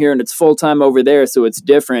halftime here and it's full time over there, so it's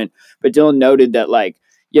different. But Dylan noted that like,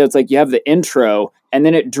 yeah, it's like you have the intro, and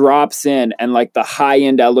then it drops in, and like the high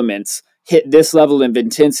end elements hit this level of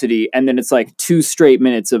intensity, and then it's like 2 straight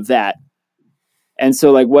minutes of that. And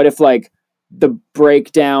so like, what if like the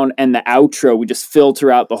breakdown and the outro we just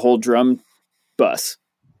filter out the whole drum bus?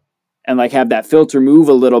 And like have that filter move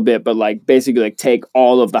a little bit, but like basically like take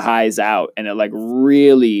all of the highs out, and it like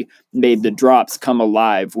really made the drops come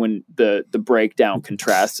alive when the breakdown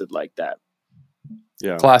contrasted like that.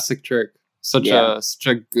 Yeah, classic trick. Such a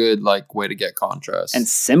good like way to get contrast and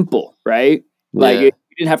simple, right? Like we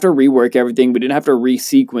didn't have to rework everything. We didn't have to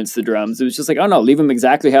resequence the drums. It was just like, oh no, leave them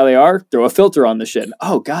exactly how they are. Throw a filter on the shit.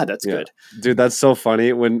 Oh god, that's good, dude. That's so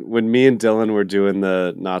funny. When me and Dylan were doing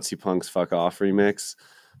the Nazi Punks Fuck Off remix.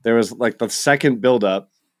 There was like the second build up.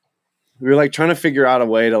 We were like trying to figure out a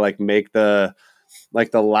way to like make the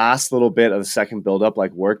last little bit of the second build up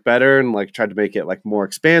like work better, and like tried to make it like more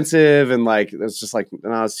expansive, and like it's just like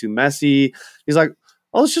no, it's too messy. He's like,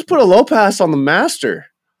 oh, let's just put a low pass on the master,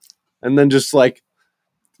 and then just like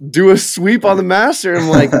do a sweep on the master. And I'm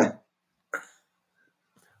like,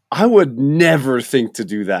 I would never think to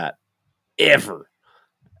do that ever.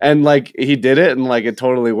 And like he did it, and like it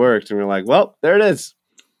totally worked. And we're like, well, there it is.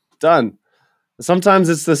 Done. Sometimes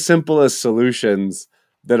it's the simplest solutions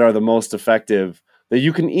that are the most effective that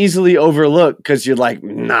you can easily overlook because you're like,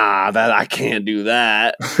 nah, that I can't do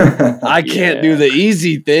that. I can't do the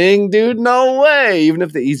easy thing, dude. No way. Even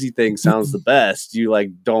if the easy thing sounds the best, you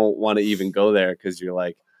like don't want to even go there because you're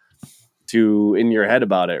like too in your head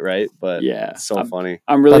about it, right? But yeah, it's so funny.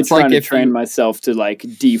 I'm really trying to train myself to like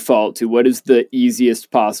default to what is the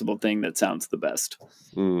easiest possible thing that sounds the best.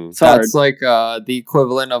 It's That's like the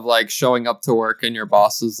equivalent of like showing up to work and your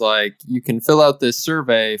boss is like, you can fill out this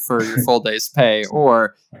survey for your full day's pay,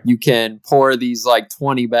 or you can pour these like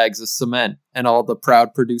 20 bags of cement, and all the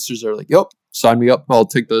proud producers are like, yep, sign me up. I'll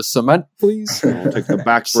take the cement, please. I'll take the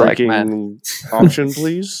back-breaking option,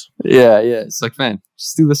 please. Yeah. It's like, man,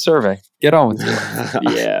 just do the survey. Get on with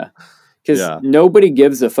it. Yeah. Because nobody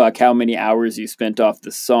gives a fuck how many hours you spent off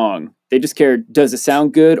the song. They just care, does it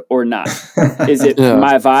sound good or not? Is it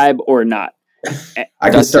my vibe or not?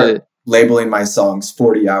 I can start labeling my songs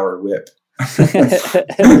 40-hour whip.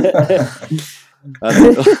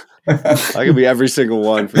 That could be every single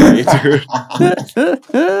one for me, dude.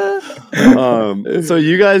 So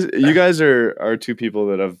you guys are two people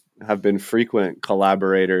that have been frequent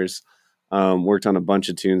collaborators, worked on a bunch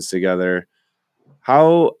of tunes together.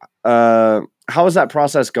 How has that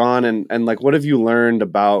process gone, and like what have you learned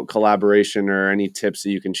about collaboration, or any tips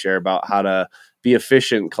that you can share about how to be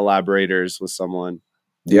efficient collaborators with someone?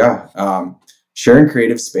 Sharing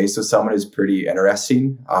creative space with someone is pretty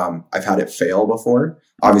interesting. I've had it fail before.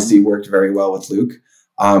 Obviously worked very well with Luke.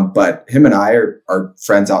 But him and I are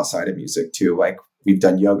friends outside of music too. Like we've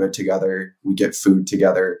done yoga together, we get food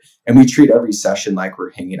together, and we treat every session like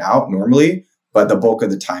we're hanging out normally, but the bulk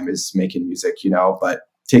of the time is making music, but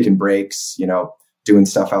taking breaks, doing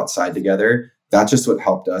stuff outside together. That's just what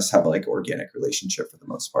helped us have like organic relationship for the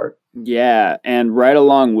most part. Yeah. And right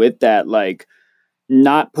along with that, like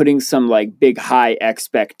not putting some like big high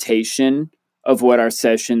expectation of what our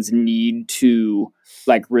sessions need to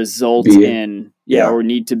like result in, or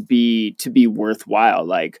need to be worthwhile.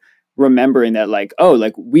 Like remembering that like, oh,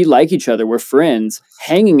 like we like each other, we're friends,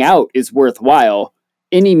 hanging out is worthwhile.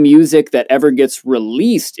 Any music that ever gets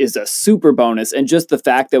released is a super bonus. And just the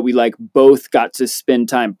fact that we like both got to spend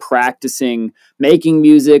time practicing making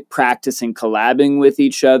music, practicing collabing with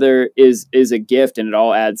each other is a gift, and it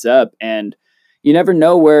all adds up. And you never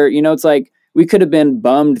know where, it's like we could have been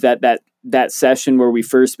bummed that session where we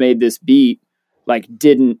first made this beat, like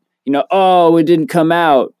didn't, it didn't come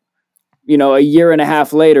out. A year and a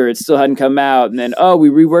half later, it still hadn't come out. And then, we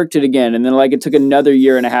reworked it again. And then like it took another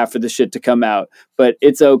year and a half for the shit to come out. But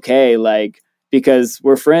it's okay, like, because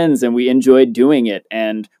we're friends and we enjoyed doing it,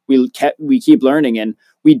 and we keep learning. And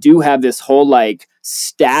we do have this whole like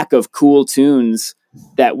stack of cool tunes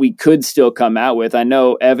that we could still come out with. I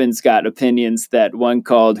know Evan's got opinions that one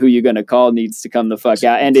called Who You Gonna Call needs to come the fuck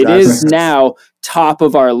out. And it is now top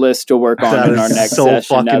of our list to work on in our next so session.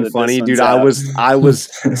 So fucking funny, dude. I was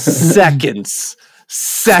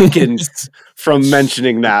seconds from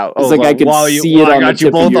mentioning that. It's like I could see it on I got the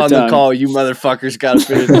you tip of both your on tongue. the call. You motherfuckers got to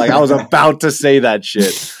finish. Like I was about to say that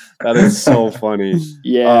shit. That is so funny.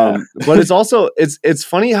 Yeah. But it's also, it's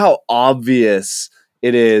funny how obvious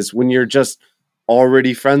it is when you're just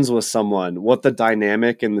already friends with someone, what the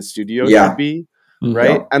dynamic in the studio should be.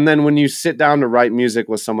 Right. Yeah. And then when you sit down to write music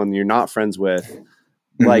with someone you're not friends with,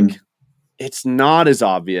 like it's not as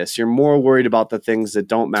obvious. You're more worried about the things that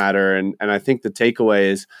don't matter. And I think the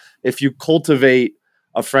takeaway is if you cultivate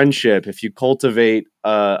a friendship, if you cultivate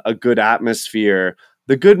a good atmosphere,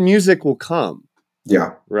 the good music will come.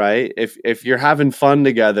 Yeah. Right. If you're having fun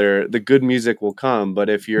together, the good music will come. But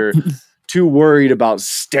if you're too worried about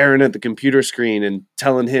staring at the computer screen and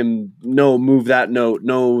telling him, no, move that note,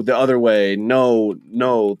 no, the other way, no,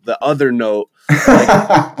 the other note,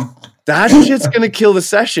 like, that shit's gonna kill the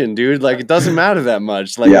session, dude. Like it doesn't matter that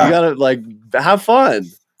much. Like you gotta like have fun.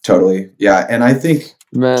 Totally. Yeah. And I think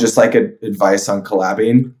just like advice on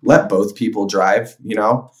collabing, let both people drive, you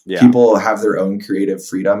know, people have their own creative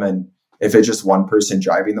freedom. And if it's just one person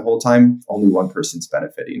driving the whole time, only one person's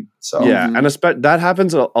benefiting. So yeah, and that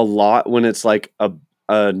happens a lot when it's like a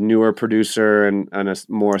newer producer and a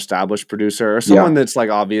more established producer or someone that's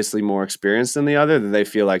like obviously more experienced than the other, that they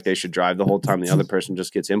feel like they should drive the whole time. The other person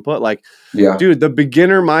just gets input. Like, dude, the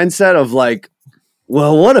beginner mindset of like,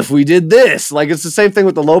 well, what if we did this? Like, it's the same thing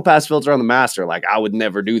with the low pass filter on the master. Like, I would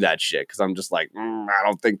never do that shit because I'm just like, I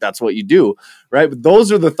don't think that's what you do, right? But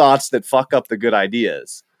those are the thoughts that fuck up the good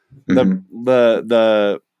ideas.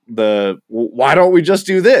 The why don't we just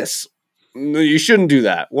do this? You shouldn't do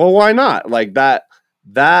that. Well, why not? Like that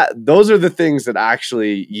those are the things that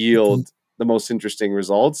actually yield the most interesting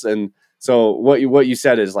results. And so what you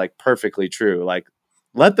said is like perfectly true. Like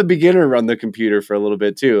let the beginner run the computer for a little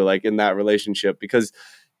bit too, like in that relationship, because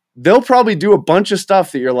they'll probably do a bunch of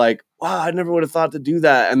stuff that you're like, wow, I never would have thought to do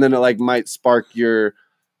that. And then it like might spark your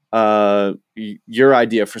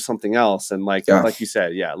idea for something else. And like you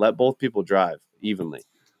said, let both people drive evenly.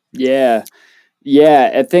 Yeah.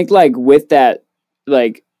 I think like with that,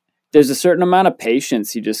 like there's a certain amount of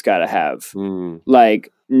patience you just got to have,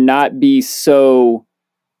 like not be so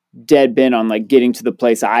dead bent on like getting to the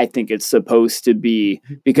place I think it's supposed to be,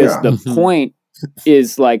 because the point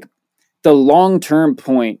is like the long-term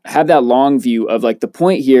point, have that long view of like the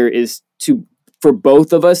point here is for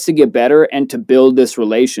both of us to get better and to build this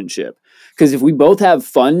relationship. Because if we both have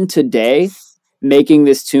fun today making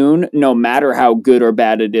this tune, no matter how good or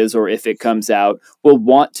bad it is, or if it comes out, we'll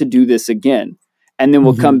want to do this again. And then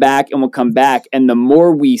we'll come back. And the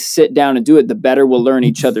more we sit down and do it, the better we'll learn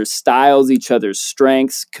each other's styles, each other's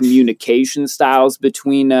strengths, communication styles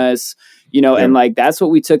between us, you know, and like, that's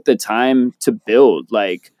what we took the time to build.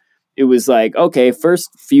 Like, it was like, okay,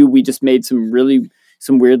 first few, we just made some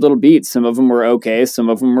weird little beats. Some of them were okay. Some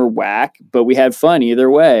of them were whack, but we had fun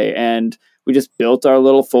either way. And we just built our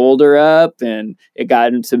little folder up, and it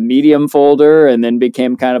got into medium folder and then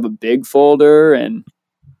became kind of a big folder. And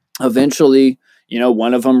eventually, you know,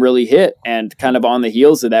 one of them really hit, and kind of on the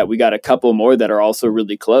heels of that, we got a couple more that are also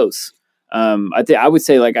really close. I would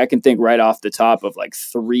say like, I can think right off the top of like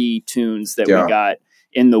 3 tunes that we got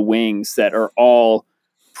in the wings that are all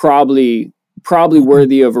probably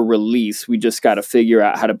worthy of a release. We just got to figure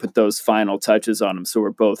out how to put those final touches on them, so we're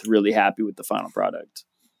both really happy with the final product.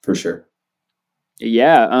 For sure.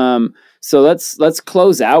 Yeah. So let's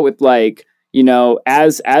close out with like, you know,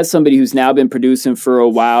 as somebody who's now been producing for a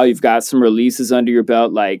while, you've got some releases under your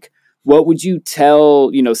belt. Like, what would you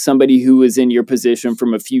tell, you know, somebody who was in your position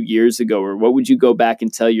from a few years ago, or what would you go back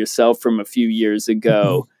and tell yourself from a few years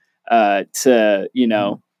ago to, you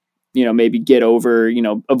know, maybe get over, you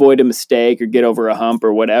know, avoid a mistake or get over a hump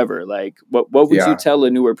or whatever? Like, what would you tell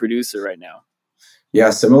a newer producer right now? Yeah,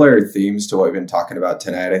 similar themes to what we've been talking about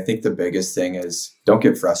tonight. I think the biggest thing is don't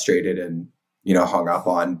get frustrated and, you know, hung up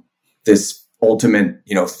on this ultimate,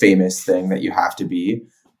 you know, famous thing that you have to be.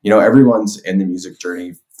 You know, everyone's in the music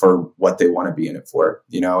journey for what they want to be in it for,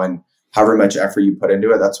 you know, and however much effort you put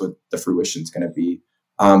into it, that's what the fruition is going to be.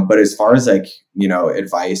 But as far as like, you know,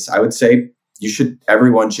 advice, I would say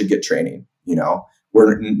everyone should get training, you know,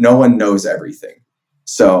 where no one knows everything.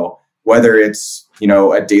 So whether it's, you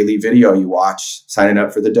know, a daily video you watch, signing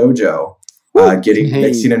up for the dojo, getting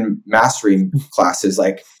mixing and mastering classes,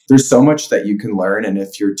 like there's so much that you can learn. And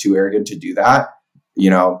if you're too arrogant to do that, you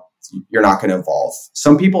know, you're not going to evolve.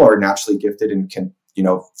 Some people are naturally gifted and can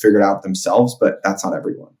figure it out themselves, but that's not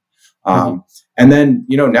everyone. And then,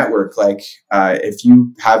 network, like, if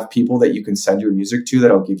you have people that you can send your music to,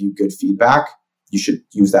 that'll give you good feedback, you should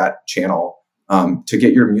use that channel, to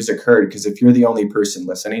get your music heard. Because if you're the only person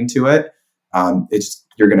listening to it,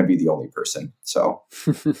 you're going to be the only person. So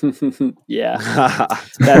yeah,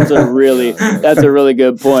 that's a really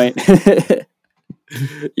good point.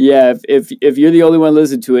 Yeah. If you're the only one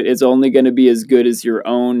listening to it, it's only going to be as good as your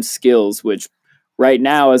own skills, which right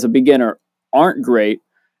now as a beginner aren't great.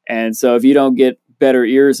 And so if you don't get better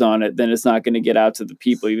ears on it, then it's not going to get out to the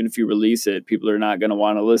people. Even if you release it, people are not going to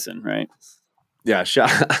want to listen. Right. Yeah.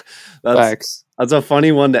 That's a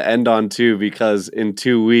funny one to end on too, because in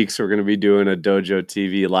 2 weeks, we're going to be doing a Dojo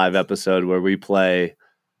TV live episode where we play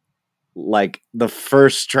like the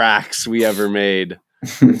first tracks we ever made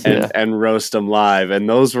and roast them live. And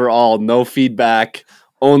those were all no feedback,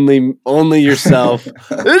 only yourself.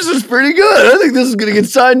 This is pretty good. I think this is going to get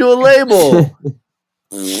signed to a label.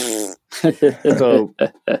 So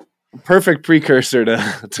perfect precursor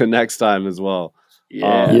to next time as well.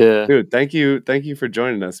 Dude, thank you for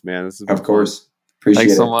joining us, man. This is of course. Appreciate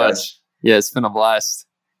Thanks it so much. guys. Yeah, it's been a blast.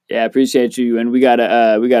 Yeah, appreciate you. And we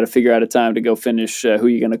gotta figure out a time to go finish who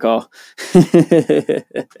you're gonna call.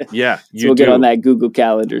 Yeah, so we'll get on that Google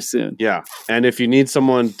Calendar soon. Yeah, and if you need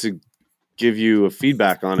someone to give you a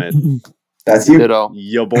feedback on it, that's you,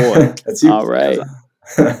 yo boy. That's you. All right.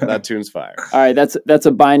 That tune's fire. All right, that's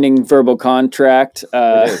a binding verbal contract.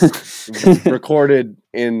 Recorded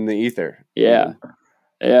in the ether. Yeah.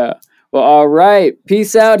 Well, all right.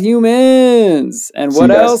 Peace out, humans. And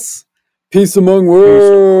what else? Peace among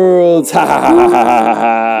worlds.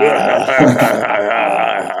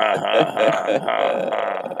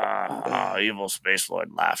 Evil Space Lord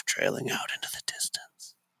laugh trailing out into the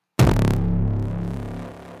distance.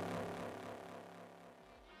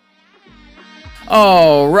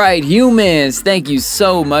 All right, humans, thank you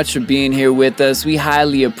so much for being here with us. We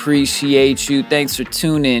highly appreciate you. Thanks for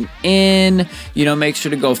tuning in. Make sure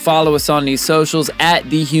to go follow us on these socials at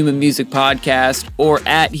The Human Music Podcast or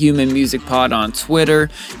at Human Music Pod on Twitter.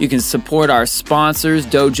 You can support our sponsors,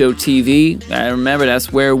 Dojo TV. Remember,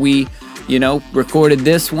 that's where we, recorded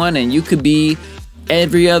this one, and you could be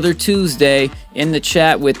every other Tuesday in the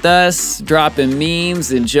chat with us, dropping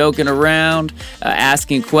memes and joking around,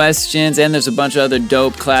 asking questions, and there's a bunch of other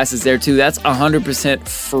dope classes there too. That's 100%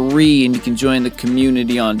 free, and you can join the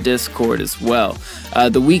community on Discord as well.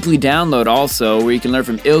 The weekly download also, where you can learn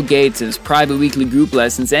from Ill Gates and his private weekly group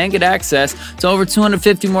lessons and get access to over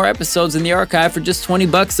 250 more episodes in the archive for just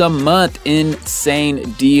 $20 a month. Insane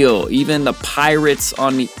deal. Even the pirates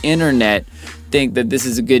on the internet think that this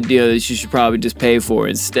is a good deal that you should probably just pay for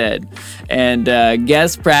instead. And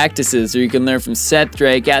guest practices, where you can learn from Seth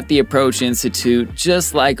Drake at the Approach Institute,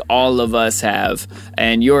 just like all of us have.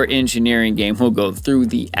 And your engineering game will go through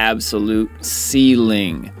the absolute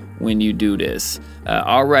ceiling when you do this.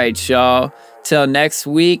 All right, y'all. Till next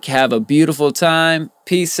week, have a beautiful time.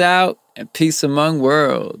 Peace out and peace among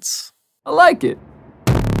worlds. I like it.